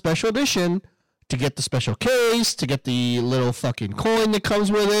for the special edition to get the special case, to get the little fucking coin that comes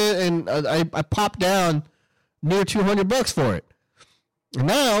with it, and I popped down near $200 for it. And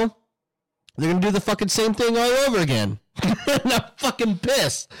now they're gonna do the fucking same thing all over again. And I'm fucking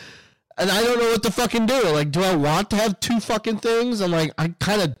pissed. And I don't know what to fucking do. Like, do I want to have 2 fucking things? I'm like, I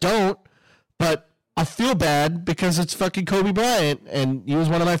kind of don't, but I feel bad because it's fucking Kobe Bryant, and he was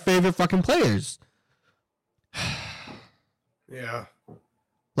one of my favorite fucking players. Yeah.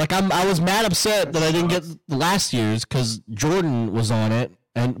 Like I was mad upset that I didn't get last year's because Jordan was on it,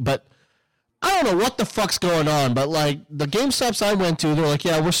 but I don't know what the fuck's going on. But like the GameStops I went to, they're like,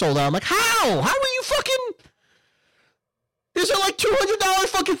 "Yeah, we're sold out." I'm like, "How? How are you fucking? These are like $200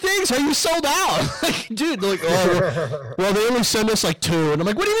 fucking things. How are you sold out?" Like, dude, they're like, "Oh, well, they only send us like 2," and I'm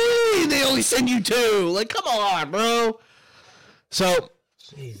like, "What do you mean they only send you 2? Like, come on, bro." So.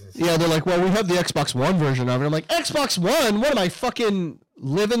 Jesus. Yeah, they're like, well, we have the Xbox One version of it. I'm like, Xbox One? What am I, fucking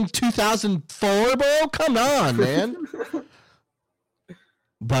living 2004, bro? Come on, man.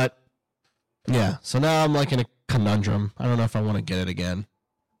 But, yeah, so now I'm like in a conundrum. I don't know if I want to get it again.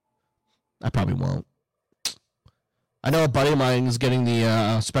 I probably won't. I know a buddy of mine is getting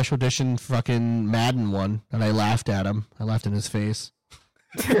the special edition fucking Madden one, and I laughed at him. I laughed in his face.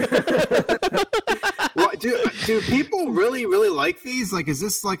 Well, do people really like these? Like, is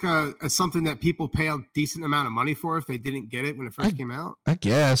this like a something that people pay a decent amount of money for if they didn't get it when it first came out? I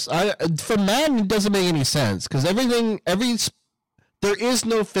guess. For Madden, it doesn't make any sense because there is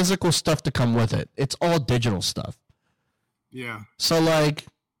no physical stuff to come with it. It's all digital stuff. Yeah. So like,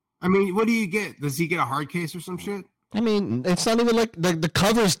 I mean, what do you get? Does he get a hard case or some shit? I mean, it's not even like the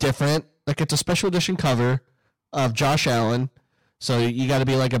cover's different. Like it's a special edition cover of Josh Allen. So you got to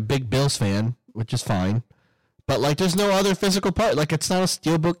be like a big Bills fan, which is fine. But like there's no other physical part. Like it's not a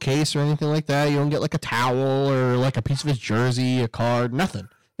steelbook case or anything like that. You don't get like a towel or like a piece of his jersey, a card, nothing.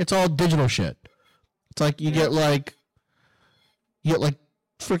 It's all digital shit. It's like you get like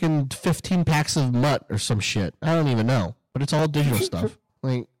freaking 15 packs of mutt or some shit. I don't even know. But it's all digital stuff.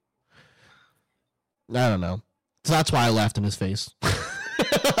 Like I don't know. So that's why I laughed in his face.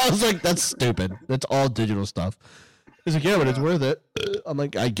 I was like, that's stupid. That's all digital stuff. He's like, yeah, but it's worth it. I'm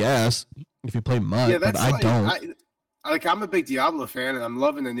like, I guess if you play MUD, but I don't. I'm a big Diablo fan, and I'm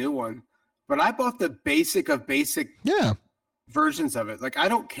loving the new one. But I bought the basic versions of it. Like, I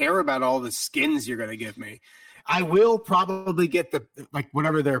don't care about all the skins you're going to give me. I will probably get the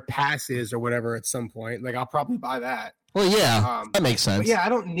whatever their pass is or whatever at some point. Like, I'll probably buy that. Well, yeah, that makes sense. Yeah, I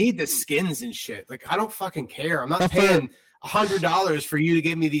don't need the skins and shit. Like, I don't fucking care. I'm not paying $100 for you to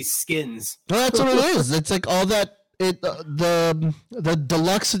give me these skins. Well, that's what it is. It's like all that. The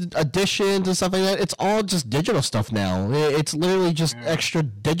deluxe editions and stuff like that, it's all just digital stuff now. It's literally just extra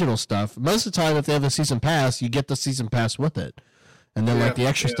digital stuff. Most of the time, if they have a season pass, you get the season pass with it. And then like the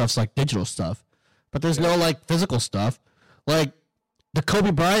extra stuff's like digital stuff. But there's no like physical stuff. Like the Kobe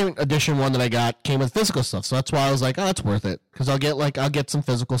Bryant edition one that I got came with physical stuff. So that's why I was like, oh, that's worth it. Because I'll get some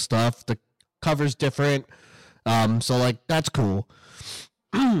physical stuff. The cover's different. So like that's cool.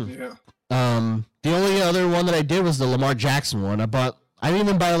 Yeah. The only other one that I did was the Lamar Jackson one. I didn't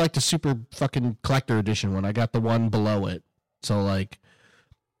even buy like the super fucking collector edition one. I got the one below it. So like,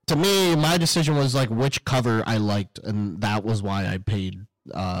 to me, my decision was like which cover I liked, and that was why I paid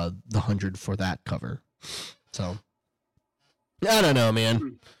the $100 for that cover. So I don't know,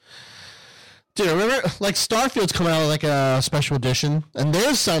 man. Dude, remember like Starfield's coming out with like a special edition, and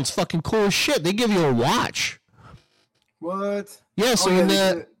theirs sounds fucking cool as shit. They give you a watch. What? Yeah. So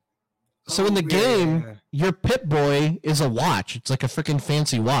So in the game, your Pip-Boy is a watch. It's like a freaking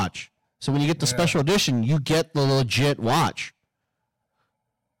fancy watch. So when you get the special edition, you get the legit watch.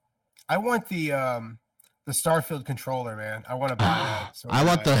 I want the Starfield controller, man. I want to buy that. So I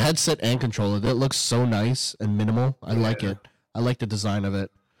want the headset and controller. That looks so nice and minimal. I like it. I like the design of it.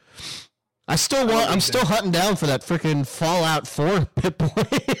 I'm still hunting down for that freaking Fallout 4 Pip-Boy.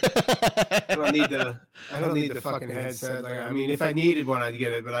 I don't need the fucking headset. Like, I mean, if I needed one, I'd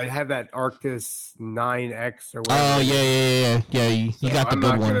get it. But I have that Arctis 9X or whatever. Oh yeah. You got the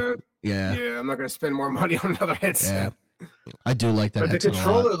good one. Yeah, I'm not gonna spend more money on another headset. Yeah. I do like that. But the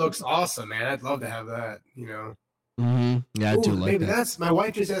controller looks awesome, man. I'd love to have that. You know. Mm-hmm. Yeah, I do like that. That's my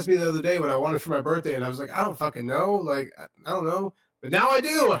wife just asked me the other day what I wanted for my birthday, and I was like, I don't fucking know. Like, I don't know. But now I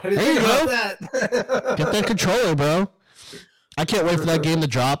do. I didn't think about that. Get that controller, bro. I can't wait for that game to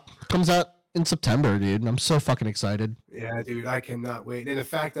drop. It comes out in September, dude. I'm so fucking excited. Yeah, dude, I cannot wait. And the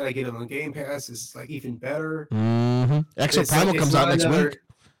fact that I get it on Game Pass is like even better. Mm-hmm. Exo Primal comes out next week.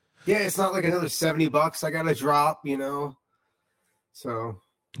 Yeah, it's not like another $70 I gotta drop, you know. So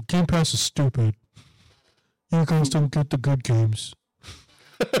Game Pass is stupid. You guys don't get the good games.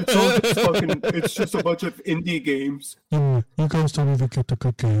 It's just a bunch of indie games. Yeah, you guys don't even get the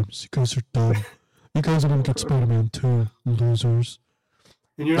good games. You guys are dumb. You guys don't even get Spider-Man 2, losers.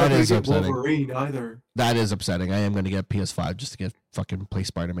 And you're not going to get Wolverine either. That is upsetting. I am going to get PS5 just to get fucking play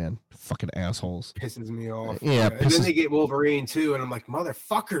Spider-Man. Fucking assholes. Pisses me off. Yeah. And then they get Wolverine too, and I'm like,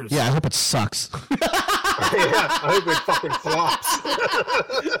 motherfuckers. Yeah, I hope it sucks. Yeah, I hope it fucking flops.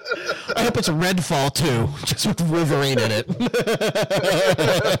 I hope it's Redfall 2, just with Wolverine in it.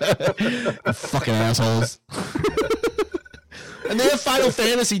 You fucking assholes. And they have Final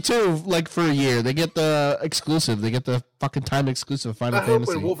Fantasy too, like for a year. They get the exclusive. They get the fucking time exclusive Final Fantasy. I hope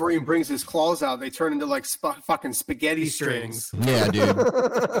when Wolverine brings his claws out, they turn into like fucking spaghetti strings. Yeah, dude.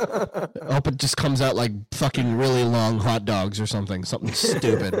 I hope it just comes out like fucking really long hot dogs or something. Something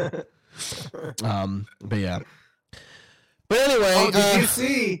stupid. But yeah. But anyway,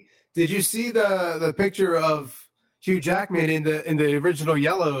 did you see the picture of Hugh Jackman in the original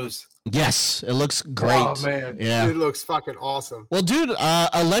Yellows? Yes, it looks great. Oh man, yeah, it looks fucking awesome. Well, dude,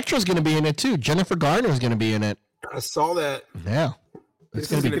 Elektra's gonna be in it too. Jennifer Garner's gonna be in it. I saw that. Yeah, it's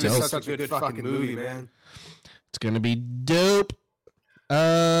gonna be dope. Such a good fucking movie, man. It's gonna be dope.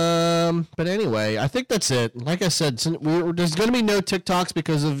 But anyway, I think that's it. Like I said, there's gonna be no TikToks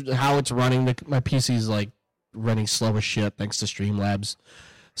because of how it's running. My PC's like running slow as shit thanks to Streamlabs.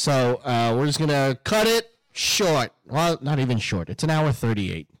 So we're just gonna cut it short. Well, not even short. It's an hour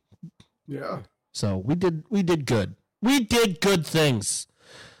 38. Yeah. So we did good. We did good things.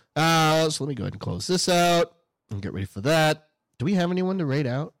 So let me go ahead and close this out and get ready for that. Do we have anyone to rate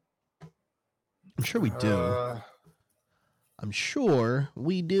out? I'm sure we do. I'm sure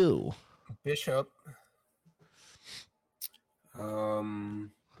we do. Bishop.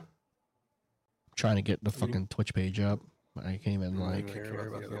 Trying to get the fucking Twitch page up. I can't even care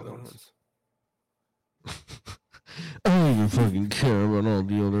about the other ones. I don't even fucking care about all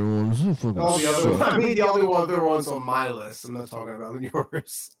the other ones. I mean, the only other ones on my list. I'm not talking about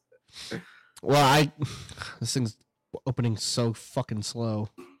yours. Well, this thing's opening so fucking slow.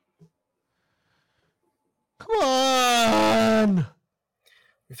 Come on!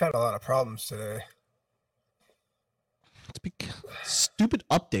 We've had a lot of problems today. It's because stupid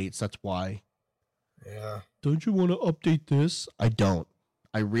updates, that's why. Yeah. Don't you want to update this? I don't.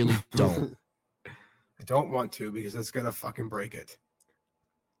 I really don't. I don't want to because it's going to fucking break it.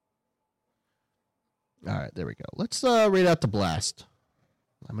 All right, there we go. Let's read out the blast.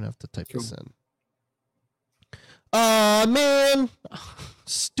 I'm going to have to type this in. Man.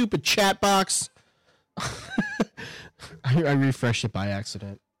 Stupid chat box. I refreshed it by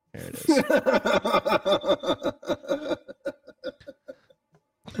accident. There it is.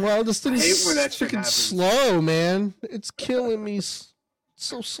 Well, this thing's freaking slow, man. It's killing me. It's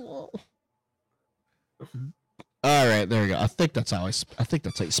so slow. All right, there we go. I think that's how you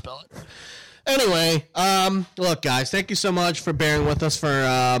spell it. Anyway, look, guys, thank you so much for bearing with us for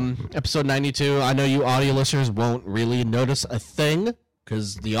episode 92. I know you audio listeners won't really notice a thing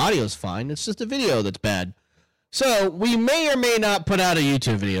because the audio's fine. It's just the video that's bad. So we may or may not put out a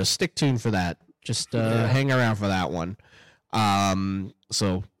YouTube video. Stick tuned for that. Just hang around for that one.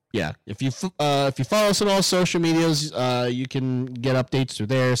 So yeah, if you follow us on all social medias, you can get updates through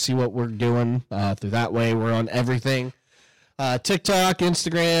there, see what we're doing through that way. We're on everything. TikTok,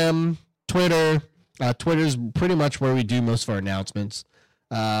 Instagram, Twitter. Twitter's pretty much where we do most of our announcements.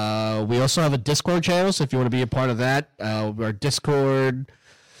 We also have a Discord channel, so if you want to be a part of that, our Discord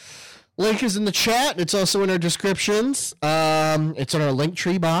Link is in the chat. It's also in our descriptions. It's in our link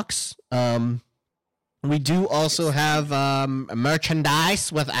tree box. We do also have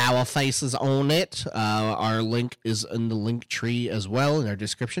merchandise with our faces on it. Our link is in the link tree as well in our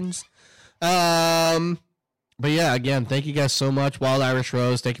descriptions. But yeah, again, thank you guys so much. Wild Irish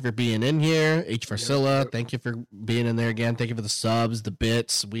Rose, thank you for being in here. H. Farcilla, thank you for being in there again. Thank you for the subs, the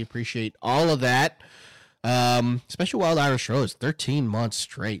bits. We appreciate all of that. Especially Wild Irish Rose, 13 months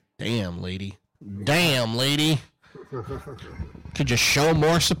straight. Damn, lady. Damn, lady. Could you show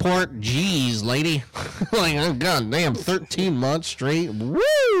more support? Jeez, lady. Like, oh, god damn, 13 months straight.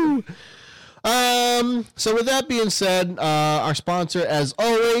 Woo! So with that being said, our sponsor, as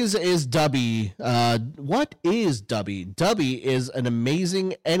always, is Dubby. What is Dubby? Dubby is an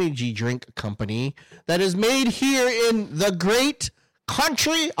amazing energy drink company that is made here in the great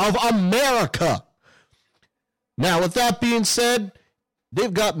country of America. Now, with that being said,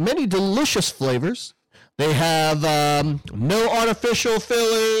 they've got many delicious flavors. They have no artificial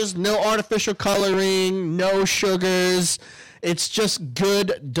fillers, no artificial coloring, no sugars. It's just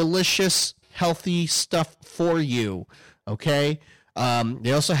good, delicious, healthy stuff for you. Okay?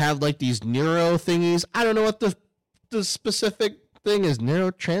 They also have like these neuro thingies. I don't know what the specific thing is.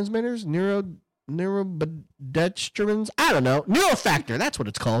 Neurotransmitters? Neurodestrins? I don't know. Neurofactor. That's what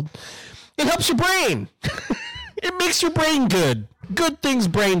it's called. It helps your brain. It makes your brain good. Good things,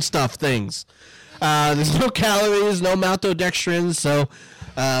 brain stuff things. There's no calories, no maltodextrins, so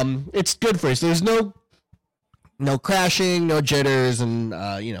it's good for you. So there's no crashing, no jitters, and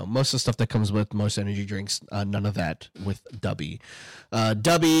most of the stuff that comes with most energy drinks. None of that with Dubby.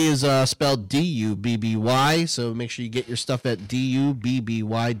 Dubby is spelled D-U-B-B-Y, so make sure you get your stuff at dubby.gg.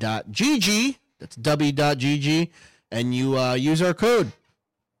 That's dubby.gg, and you use our code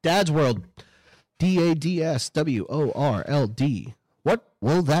Dad's World. DADSWORLD. What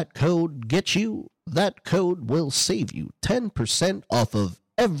will that code get you? That code will save you 10% off of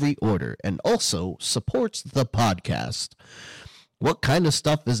every order and also supports the podcast. What kind of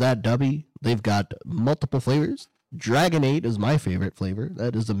stuff is that, Dubby? They've got multiple flavors. Dragonade is my favorite flavor.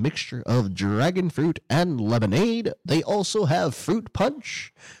 That is a mixture of dragon fruit and lemonade. They also have fruit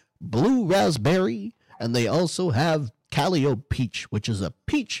punch, blue raspberry, and they also have Calio peach, which is a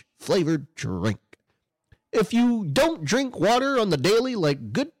peach flavored drink. If you don't drink water on the daily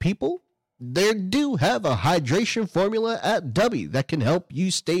like good people, they do have a hydration formula at Dubby that can help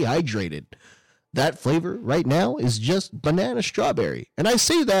you stay hydrated. That flavor right now is just banana strawberry. And I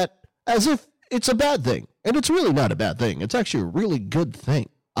say that as if it's a bad thing. And it's really not a bad thing. It's actually a really good thing.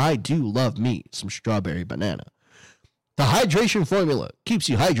 I do love me some strawberry banana. The hydration formula keeps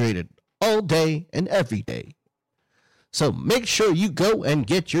you hydrated all day and every day. So make sure you go and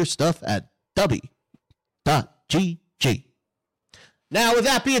get your stuff at Dubby.gg. Now, with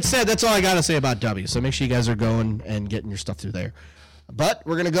that being said, that's all I got to say about Dubby. So make sure you guys are going and getting your stuff through there. But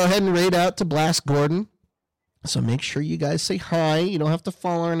we're going to go ahead and raid out to Blast Gordon. So make sure you guys say hi. You don't have to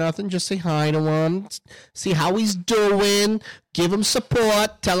follow or nothing. Just say hi to him. See how he's doing. Give him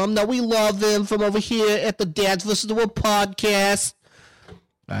support. Tell him that we love him from over here at the Dads vs. the World podcast.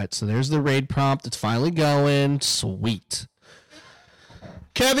 All right, so there's the raid prompt. It's finally going. Sweet.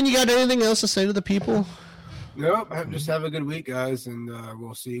 Kevin, you got anything else to say to the people? Nope. Just have a good week, guys, and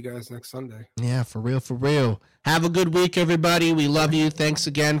we'll see you guys next Sunday. Yeah, for real, for real. Have a good week, everybody. We love you. Thanks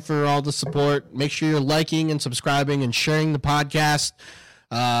again for all the support. Make sure you're liking and subscribing and sharing the podcast.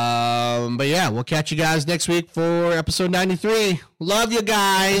 But yeah, we'll catch you guys next week for episode 93. Love you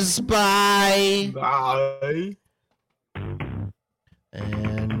guys. Bye. Bye.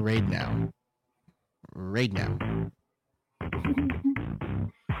 And raid now. Raid now.